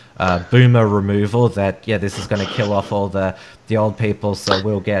boomer removal, that this is going to kill off all the old people, so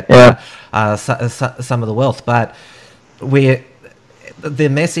we'll get some of the wealth. But the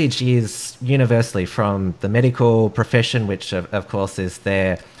message is universally from the medical profession, which of course is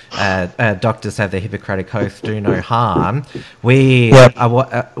their doctors have the Hippocratic Oath, do no harm. We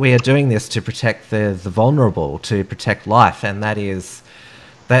are doing this to protect the vulnerable, to protect life, and that is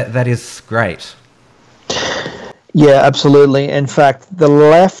great. Yeah, absolutely. In fact, the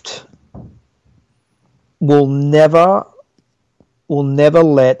left will never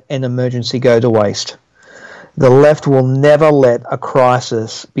let an emergency go to waste. The left will never let a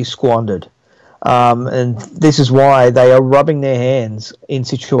crisis be squandered. And this is why they are rubbing their hands in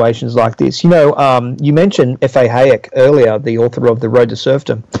situations like this. You mentioned F.A. Hayek earlier, the author of The Road to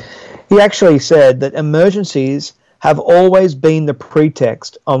Serfdom. He actually said that emergencies have always been the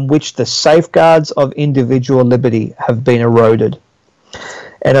pretext on which the safeguards of individual liberty have been eroded.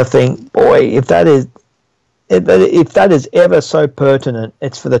 And I think, boy, if that is ever so pertinent,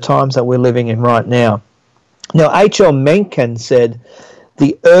 it's for the times that we're living in right now. Now, H.L. Mencken said,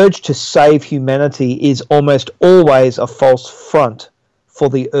 the urge to save humanity is almost always a false front for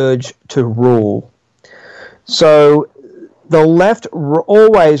the urge to rule. So the left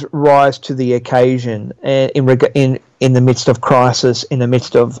always rise to the occasion in the midst of crisis, in the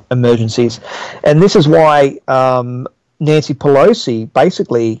midst of emergencies. And this is why Nancy Pelosi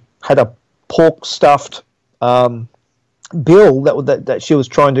basically had a pork-stuffed bill that she was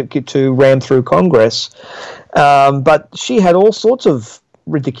trying to ram through Congress. But she had all sorts of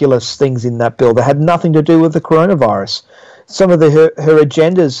ridiculous things in that bill that had nothing to do with the coronavirus. Some of her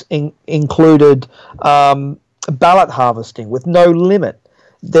agendas included ballot harvesting with no limit.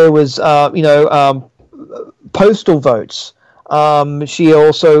 There was, postal votes. She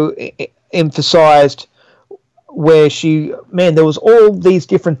also emphasized where there was all these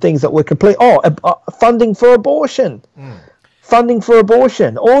different things that were complete. Funding for abortion. Funding for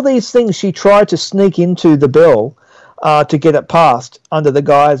abortion. All these things she tried to sneak into the bill to get it passed under the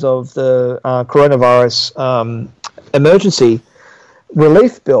guise of the coronavirus emergency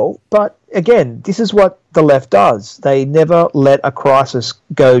relief bill. But again, this is what the left does. They never let a crisis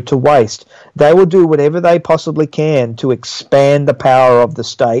go to waste. They will do whatever they possibly can to expand the power of the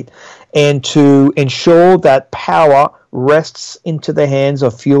state and to ensure that power rests into the hands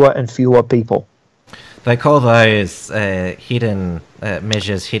of fewer and fewer people. They call those hidden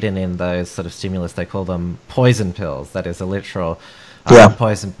measures hidden in those sort of stimulus, they call them poison pills. That is a literal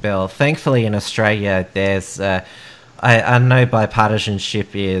poison pill. Thankfully, in Australia, there's I know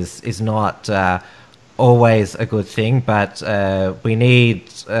bipartisanship is not always a good thing, but we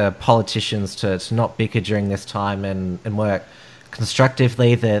need politicians to not bicker during this time and work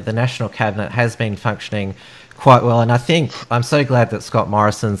constructively. The National Cabinet has been functioning quite well, and I think I'm so glad that Scott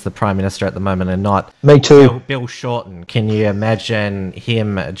Morrison's the Prime Minister at the moment and not Me too. Bill Shorten. Can you imagine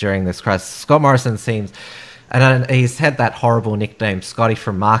him during this crisis? Scott Morrison seems, and he's had that horrible nickname, Scotty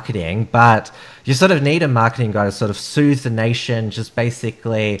from marketing, but you sort of need a marketing guy to sort of soothe the nation, just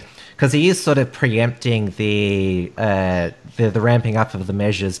basically, because he is sort of preempting the ramping up of the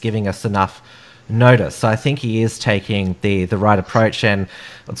measures, giving us enough notice. So I think he is taking the right approach, and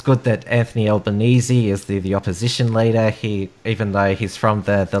it's good that Anthony Albanese is the opposition leader. Even though he's from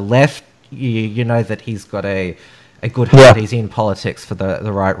the left, you know that he's got a good heart. He's in politics for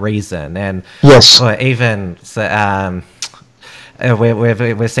the right reason. And yes, even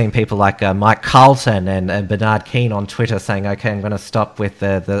we're seeing people like Mike Carlton and Bernard Keane on Twitter saying, okay, I'm going to stop with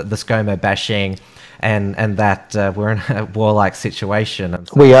the ScoMo bashing, and that we're in a warlike situation. And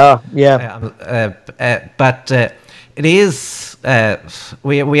so, we are, but it is,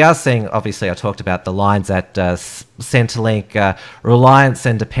 we are seeing, obviously I talked about the lines at Centrelink, reliance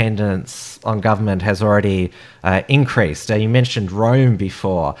and dependence on government has already increased. You mentioned Rome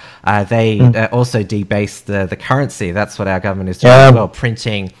before. They also debased the currency. That's what our government is doing as well,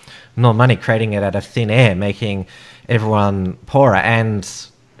 printing more money, creating it out of thin air, making everyone poorer. And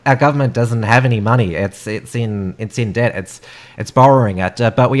our government doesn't have any money. It's in debt. It's borrowing it.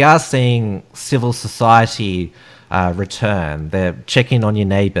 But we are seeing civil society return. They're checking on your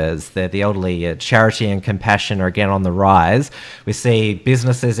neighbours. The elderly. Charity and compassion are again on the rise. We see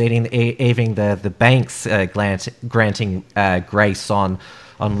businesses even the banks granting grace on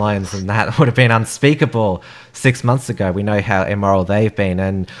loans, and that would have been unspeakable 6 months ago. We know how immoral they've been,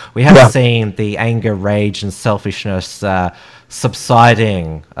 and we have seen the anger, rage, and selfishness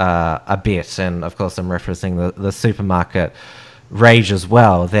subsiding a bit. And of course, I'm referencing the supermarket rage as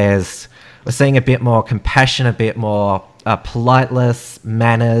well. We're seeing a bit more compassion, a bit more politeness,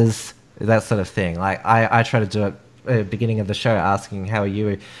 manners, that sort of thing. Like I try to do it at the beginning of the show, asking how are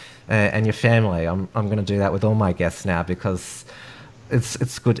you and your family. I'm going to do that with all my guests now, because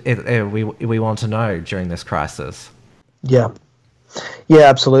it's good. We want to know during this crisis. Yeah,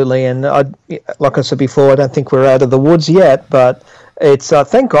 absolutely. And like I said before, I don't think we're out of the woods yet, but it's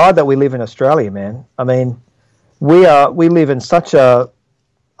thank God that we live in Australia, man. I mean, we live in such a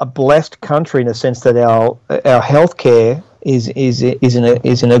blessed country in the sense that our healthcare is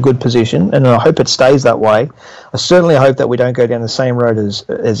in a good position, and I hope it stays that way. I certainly hope that we don't go down the same road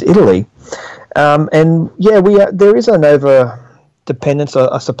as Italy. There is an over dependence,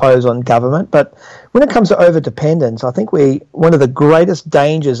 I suppose, on government. But when it comes to over dependence, I think one of the greatest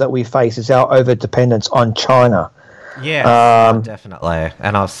dangers that we face is our over dependence on China. Yeah, definitely.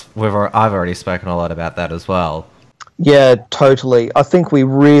 And I've already spoken a lot about that as well. Yeah, totally. I think we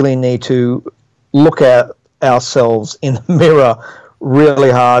really need to look at ourselves in the mirror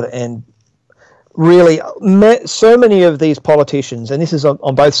really hard, and really so many of these politicians, and this is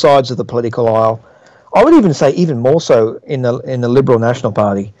on both sides of the political aisle, I would even say even more so in the Liberal National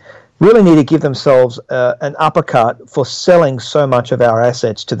Party, really need to give themselves an uppercut for selling so much of our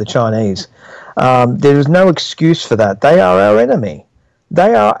assets to the Chinese. There is no excuse for that. They are our enemy.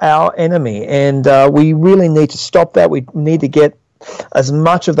 They are our enemy, and we really need to stop that. We need to get as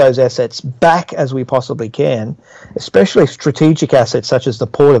much of those assets back as we possibly can, especially strategic assets such as the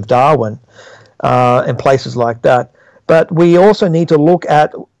Port of Darwin and places like that. But we also need to look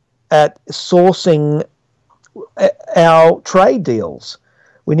at sourcing our trade deals.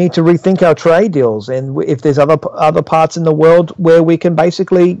 We need to rethink our trade deals, and if there's other parts in the world where we can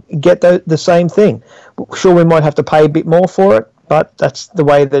basically get the same thing. Sure, we might have to pay a bit more for it, but that's the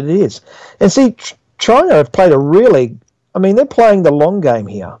way that it is. And see, China have played they're playing the long game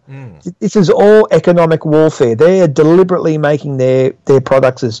here. This is all economic warfare. They are deliberately making their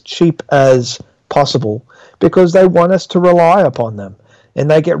products as cheap as possible because they want us to rely upon them, and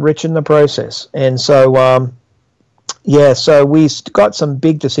they get rich in the process. And so, so we've got some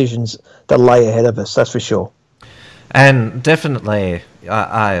big decisions that lay ahead of us, that's for sure. And definitely,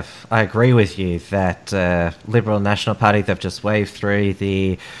 I agree with you that Liberal National Party, they've just waved through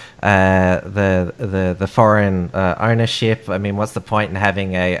the foreign ownership. I mean, what's the point in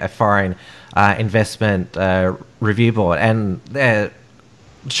having a foreign investment review board? And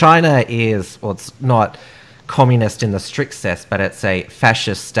China is, well, it's not communist in the strict sense, but it's a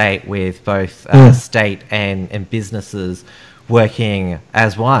fascist state with both state and businesses working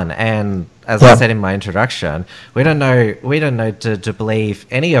as one. And as I said in my introduction, we don't know to believe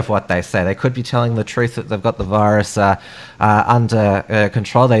any of what they say. They could be telling the truth that they've got the virus under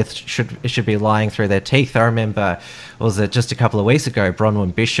control. It should be lying through their teeth. I remember, was it just a couple of weeks ago,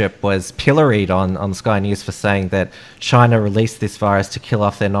 Bronwyn Bishop was pilloried on Sky News for saying that China released this virus to kill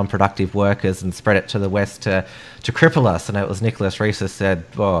off their non-productive workers and spread it to the West to cripple us. And it was Nicholas Rees who said,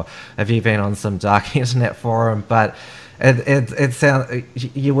 well, have you been on some dark internet forum? But it sounds,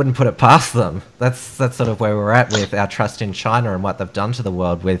 you wouldn't put it past them. That's sort of where we're at with our trust in China and what they've done to the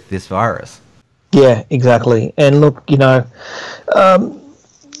world with this virus. Yeah, exactly. And look, leftism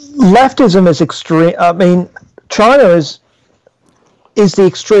is extreme. I mean, China is the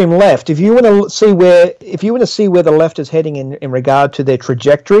extreme left. If you want to see where the left is heading in regard to their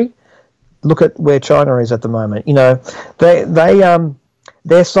trajectory, look at where China is at the moment.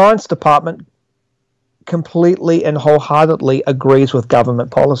 Their science department completely and wholeheartedly agrees with government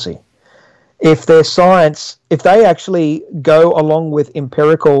policy. If they actually go along with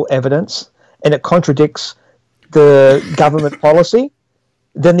empirical evidence and it contradicts the government policy,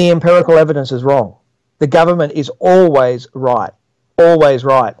 then the empirical evidence is wrong. The government is always right,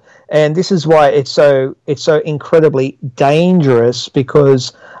 and this is why it's so incredibly dangerous,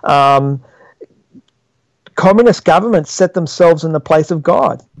 because communist governments set themselves in the place of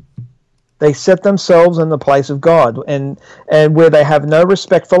God. They set themselves in the place of God, and where they have no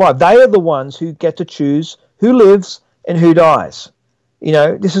respect for life. They are the ones who get to choose who lives and who dies.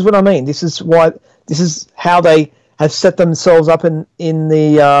 This is what I mean. This is how they have set themselves up in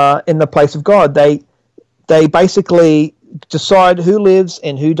the place of God. They basically decide who lives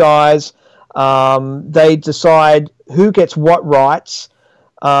and who dies. They decide who gets what rights,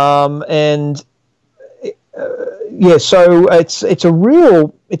 so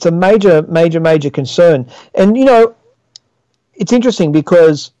it's a major concern. And it's interesting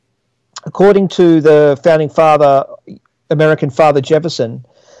because according to the founding father, American father Jefferson,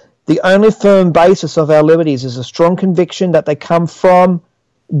 the only firm basis of our liberties is a strong conviction that they come from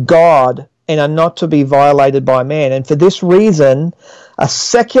God and are not to be violated by man. And for this reason, a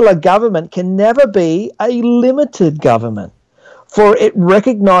secular government can never be a limited government, for it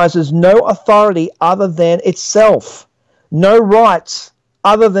recognizes no authority other than itself, no rights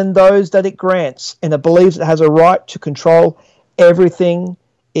other than those that it grants, and it believes it has a right to control everything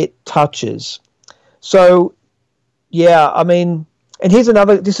it touches. So, and here's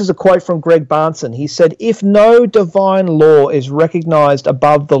this is a quote from Greg Barnson. He said, if no divine law is recognized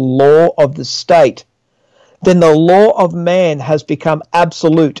above the law of the state, then the law of man has become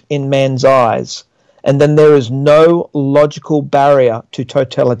absolute in man's eyes, and then there is no logical barrier to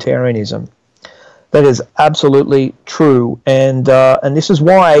totalitarianism. That is absolutely true, and this is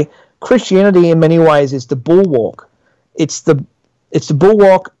why Christianity in many ways is the bulwark. It's the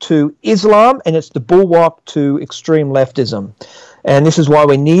bulwark to Islam, and it's the bulwark to extreme leftism. And this is why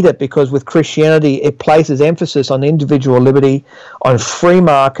we need it, because with Christianity, it places emphasis on individual liberty, on free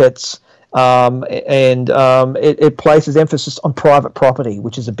markets, It places emphasis on private property,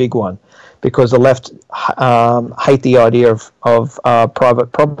 which is a big one, because the left hate the idea of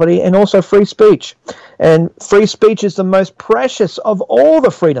private property, and also free speech. And free speech is the most precious of all the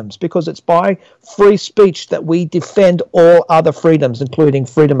freedoms, because it's by free speech that we defend all other freedoms, including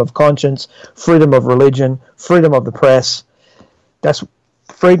freedom of conscience, freedom of religion, freedom of the press. That's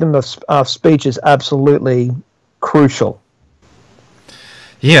freedom of speech is absolutely crucial.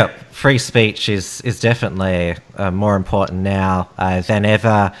 Yeah, free speech is definitely more important now than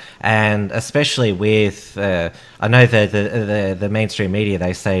ever, and especially with I know the mainstream media,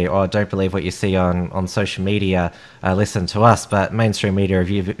 they say, "Oh, don't believe what you see on social media. Listen to us." But mainstream media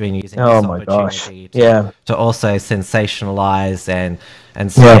have been using this opportunity to also sensationalize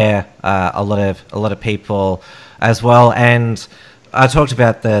and scare a lot of people as well. And I talked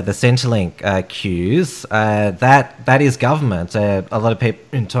about the Centrelink queues. That is government. A lot of people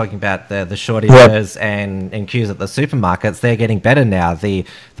been talking about the shortages and queues at the supermarkets. They're getting better now. The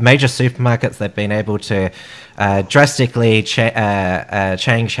major supermarkets, they've been able to drastically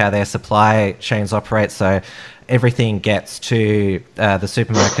change how their supply chains operate, so everything gets to the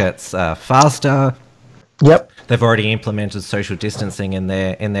supermarkets faster. Yep. They've already implemented social distancing in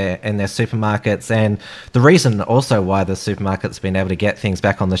their supermarkets, and the reason also why the supermarkets have been able to get things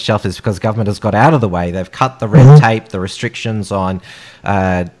back on the shelf is because government has got out of the way. They've cut the red tape, the restrictions on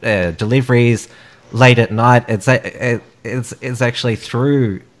deliveries late at night. It's actually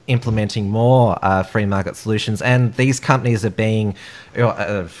through implementing more free market solutions, and these companies are being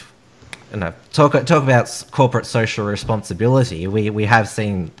talk about corporate social responsibility. We have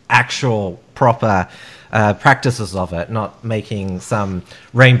seen actual proper practices of it, not making some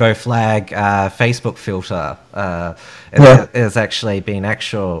rainbow flag Facebook filter. It's actually been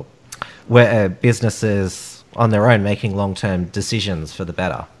actual where businesses on their own making long-term decisions for the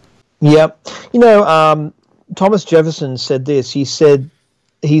better. Yep. Thomas Jefferson said this. He said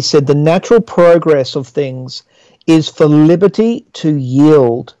the natural progress of things is for liberty to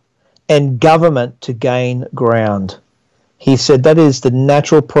yield and government to gain ground. He said that is the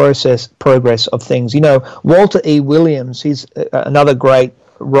natural progress of things. Walter E. Williams, he's another great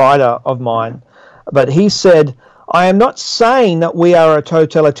writer of mine, but he said, I am not saying that we are a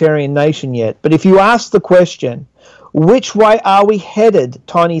totalitarian nation yet, but if you ask the question, which way are we headed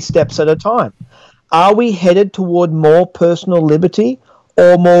tiny steps at a time? Are we headed toward more personal liberty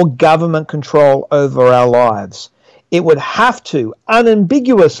or more government control over our lives? It would have to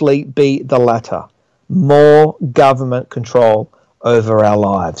unambiguously be the latter. More government control over our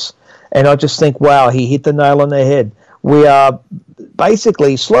lives. And I just think, wow, he hit the nail on the head. We are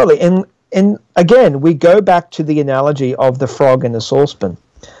basically slowly, and again, we go back to the analogy of the frog in the saucepan,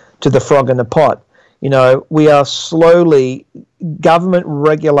 to the frog in the pot. We are slowly, government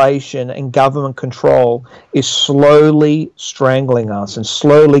regulation and government control is slowly strangling us and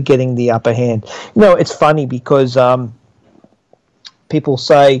slowly getting the upper hand. It's funny because people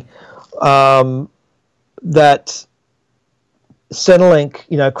say that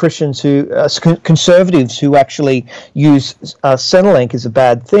Centrelink, Christians who, conservatives who actually use Centrelink is a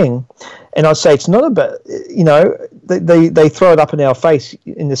bad thing. And I say it's not about, they throw it up in our face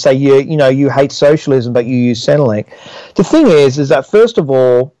and they say, you hate socialism, but you use Centrelink. The thing is that first of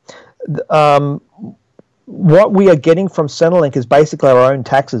all, what we are getting from Centrelink is basically our own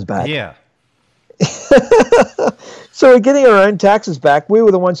taxes back. Yeah. So we're getting our own taxes back. We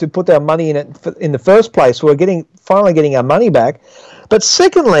were the ones who put our money in it in the first place. We're finally getting our money back. But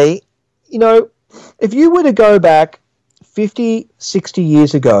secondly, if you were to go back 50, 60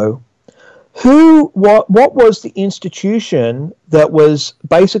 years ago, what was the institution that was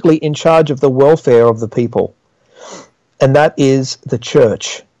basically in charge of the welfare of the people? And that is the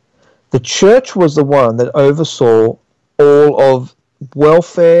church. The church was the one that oversaw all of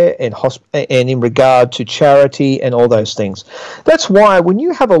welfare and in regard to charity and all those things. That's why when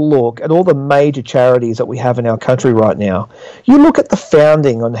you have a look at all the major charities that we have in our country right now, you look at the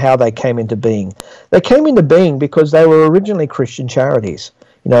founding on how they came into being. They came into being because they were originally Christian charities.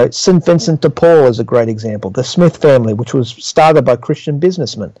 St. Vincent de Paul is a great example. The Smith family, which was started by Christian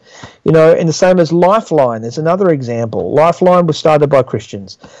businessmen. And the same as Lifeline is another example. Lifeline was started by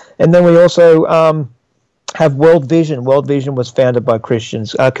Christians. And then we also have World Vision. World Vision was founded by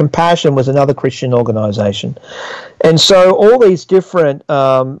Christians. Compassion was another Christian organization. And so all these different,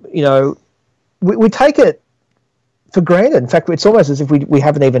 we take it for granted. In fact, it's almost as if we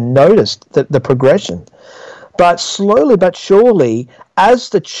haven't even noticed the progression. But slowly but surely, as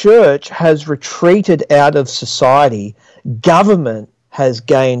the church has retreated out of society, government has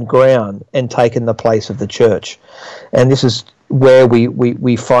gained ground and taken the place of the church. And this is where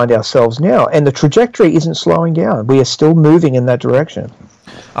we find ourselves now. And the trajectory isn't slowing down. We are still moving in that direction.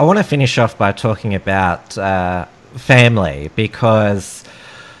 I want to finish off by talking about family, because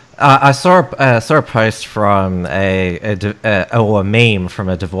I saw a post from a meme from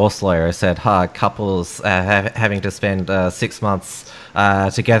a divorce lawyer who said, couples having to spend 6 months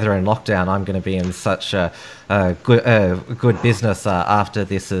together in lockdown, I'm going to be in such a good business after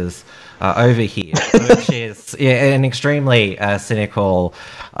this is over here, which is an extremely cynical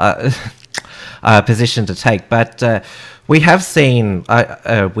position to take. But we have seen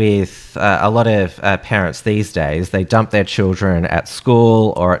with a lot of parents these days, they dump their children at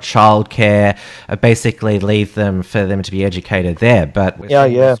school or at childcare, basically leave them for them to be educated there. But with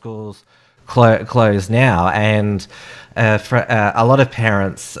the schools closed now, and for a lot of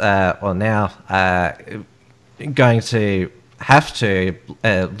parents are now going to have to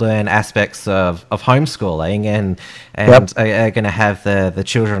learn aspects of homeschooling, and are going to have the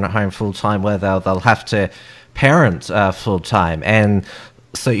children at home full time, where they'll have to parent full time. And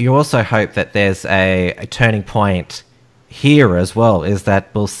so you also hope that there's a turning point here as well, is that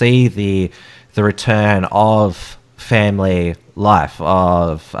we'll see the return of family life,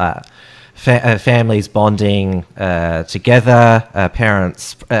 of families bonding together,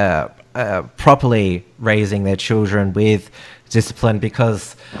 parents properly raising their children with discipline,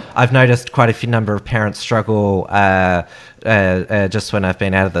 because I've noticed quite a few number of parents struggle just when I've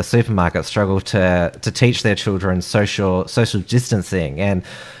been out of the supermarket, struggle to teach their children social distancing. And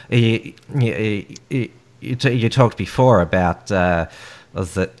you talked before about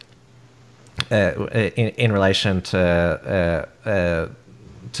was it in relation to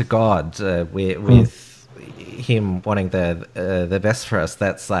God, with him wanting the best for us.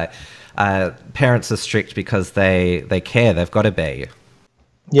 That's like parents are strict because they care. They've got to be.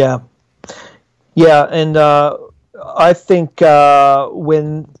 Yeah, and I think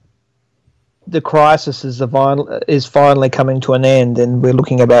when the crisis is finally coming to an end, and we're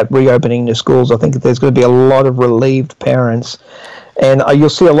looking about reopening the schools, I think there's going to be a lot of relieved parents, and you'll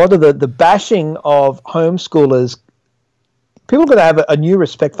see a lot of the bashing of homeschoolers. People are going to have a new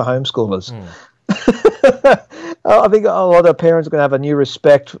respect for homeschoolers. I think a lot of parents are going to have a new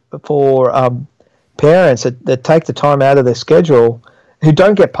respect for parents that take the time out of their schedule, who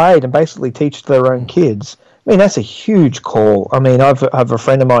don't get paid, and basically teach their own kids. I mean, that's a huge call. I mean, I have a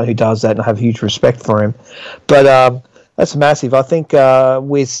friend of mine who does that, and I have huge respect for him. But that's massive. I think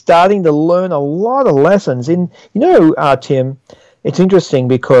we're starting to learn a lot of lessons. Tim, it's interesting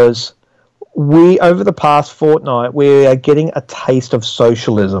because over the past fortnight, we are getting a taste of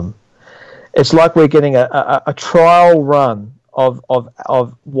socialism. It's like we're getting a trial run of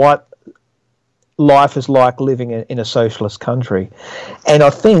what life is like living in a socialist country. And I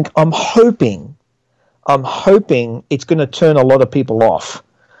think I'm hoping it's going to turn a lot of people off.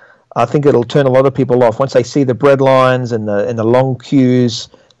 I think it'll turn a lot of people off once they see the bread lines and the long queues.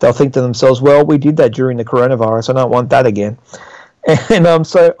 They'll think to themselves, well, we did that during the coronavirus. I don't want that again. And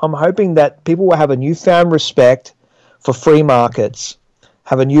so I'm hoping that people will have a newfound respect for free markets,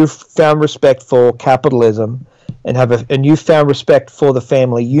 have a newfound respect for capitalism, and have a newfound respect for the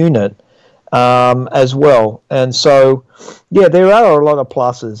family unit as well. And so, there are a lot of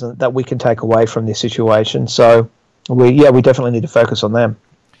pluses that we can take away from this situation. So, we definitely need to focus on them.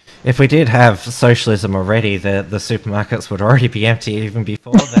 If we did have socialism already, the supermarkets would already be empty even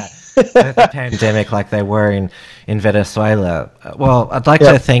before that. The pandemic, like they were in Venezuela. Well, I'd like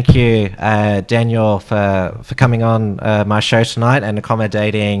to thank you, Daniel, for coming on my show tonight and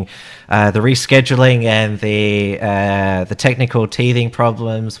accommodating the rescheduling and the technical teething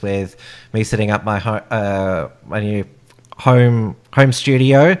problems with me setting up my new home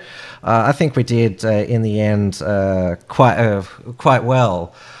studio. I think we did in the end quite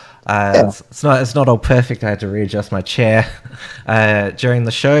well. It's not all perfect. I had to readjust my chair during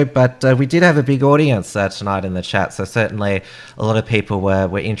the show, but we did have a big audience tonight in the chat. So certainly a lot of people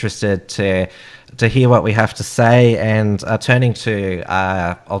were interested to hear what we have to say, and turning to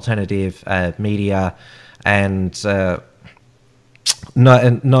alternative media, and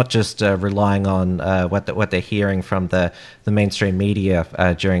not just relying on what they're hearing from the mainstream media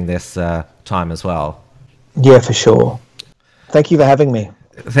during this time as well. Yeah, for sure. Thank you for having me.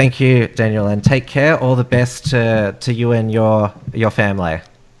 Thank you, Daniel, and take care. All the best to you and your family.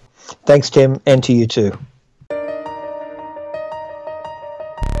 Thanks, Tim, and to you too.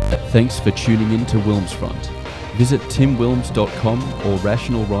 Thanks for tuning in to WilmsFront. Visit timwilms.com or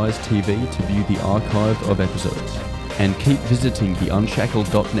Rational Rise TV to view the archive of episodes. And keep visiting the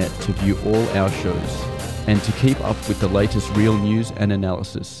Unshackled.net to view all our shows, and to keep up with the latest real news and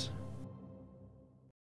analysis.